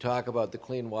you talk about the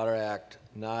Clean Water Act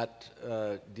not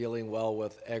dealing well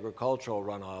with agricultural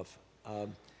runoff.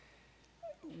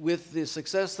 With the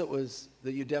success that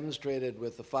you demonstrated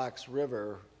with the Fox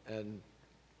River and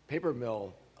paper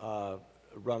mill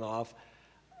runoff,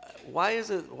 why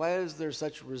is there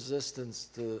such resistance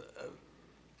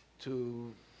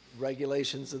to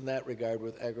regulations in that regard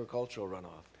with agricultural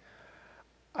runoff?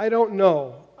 I don't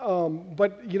know,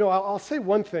 but I'll say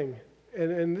one thing,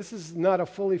 and this is not a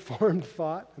fully formed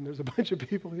thought, and there's a bunch of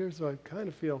people here, so I kind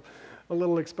of feel a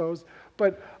little exposed,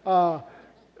 but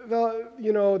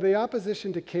the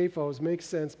opposition to CAFOs makes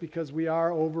sense because we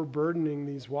are overburdening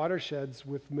these watersheds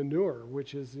with manure,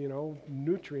 which is,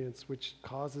 nutrients, which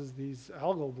causes these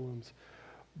algal blooms.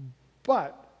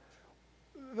 But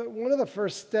one of the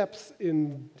first steps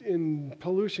in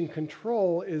pollution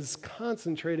control is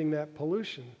concentrating that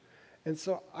pollution. And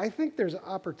so I think there's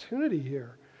opportunity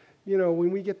here. When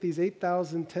we get these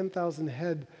 8,000, 10,000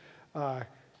 head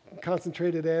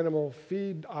concentrated animal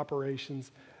feed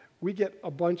operations, we get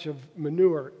a bunch of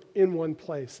manure in one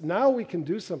place. Now we can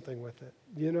do something with it.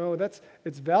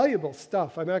 It's valuable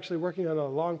stuff. I'm actually working on a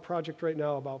long project right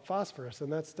now about phosphorus,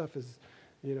 and that stuff is,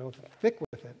 thick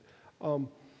with it.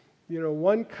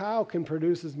 One cow can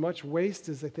produce as much waste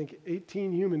as I think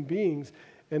 18 human beings,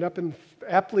 and up in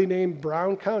aptly named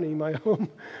Brown County, my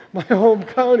home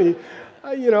county,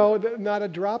 not a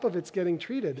drop of it's getting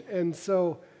treated. And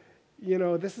so,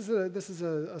 this is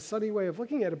a sunny way of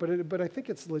looking at it, but I think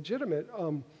it's legitimate.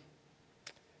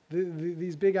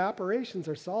 These big operations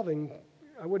are solving,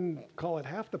 I wouldn't call it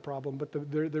half the problem, but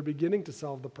they're beginning to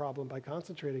solve the problem by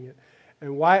concentrating it.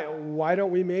 And why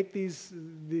don't we make these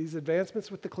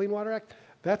advancements with the Clean Water Act?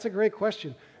 That's a great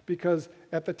question, because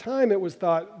at the time it was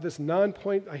thought this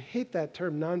non-point, I hate that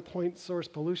term, non-point source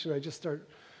pollution. I just start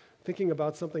thinking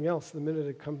about something else the minute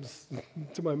it comes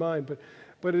to my mind.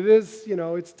 But it is,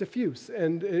 it's diffuse,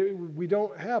 and we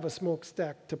don't have a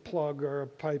smokestack to plug or a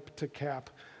pipe to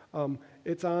cap.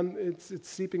 It's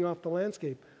seeping off the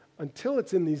landscape until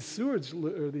it's in these sewage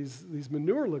or these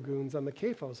manure lagoons on the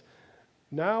CAFOs.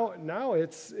 Now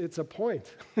it's a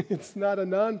point. It's not a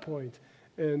non-point,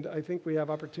 and I think we have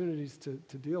opportunities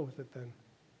to deal with it then.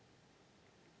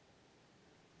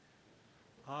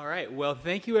 All right. Well,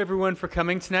 thank you everyone for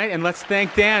coming tonight, and let's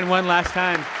thank Dan one last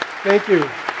time. Thank you.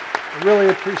 I really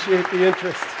appreciate the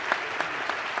interest.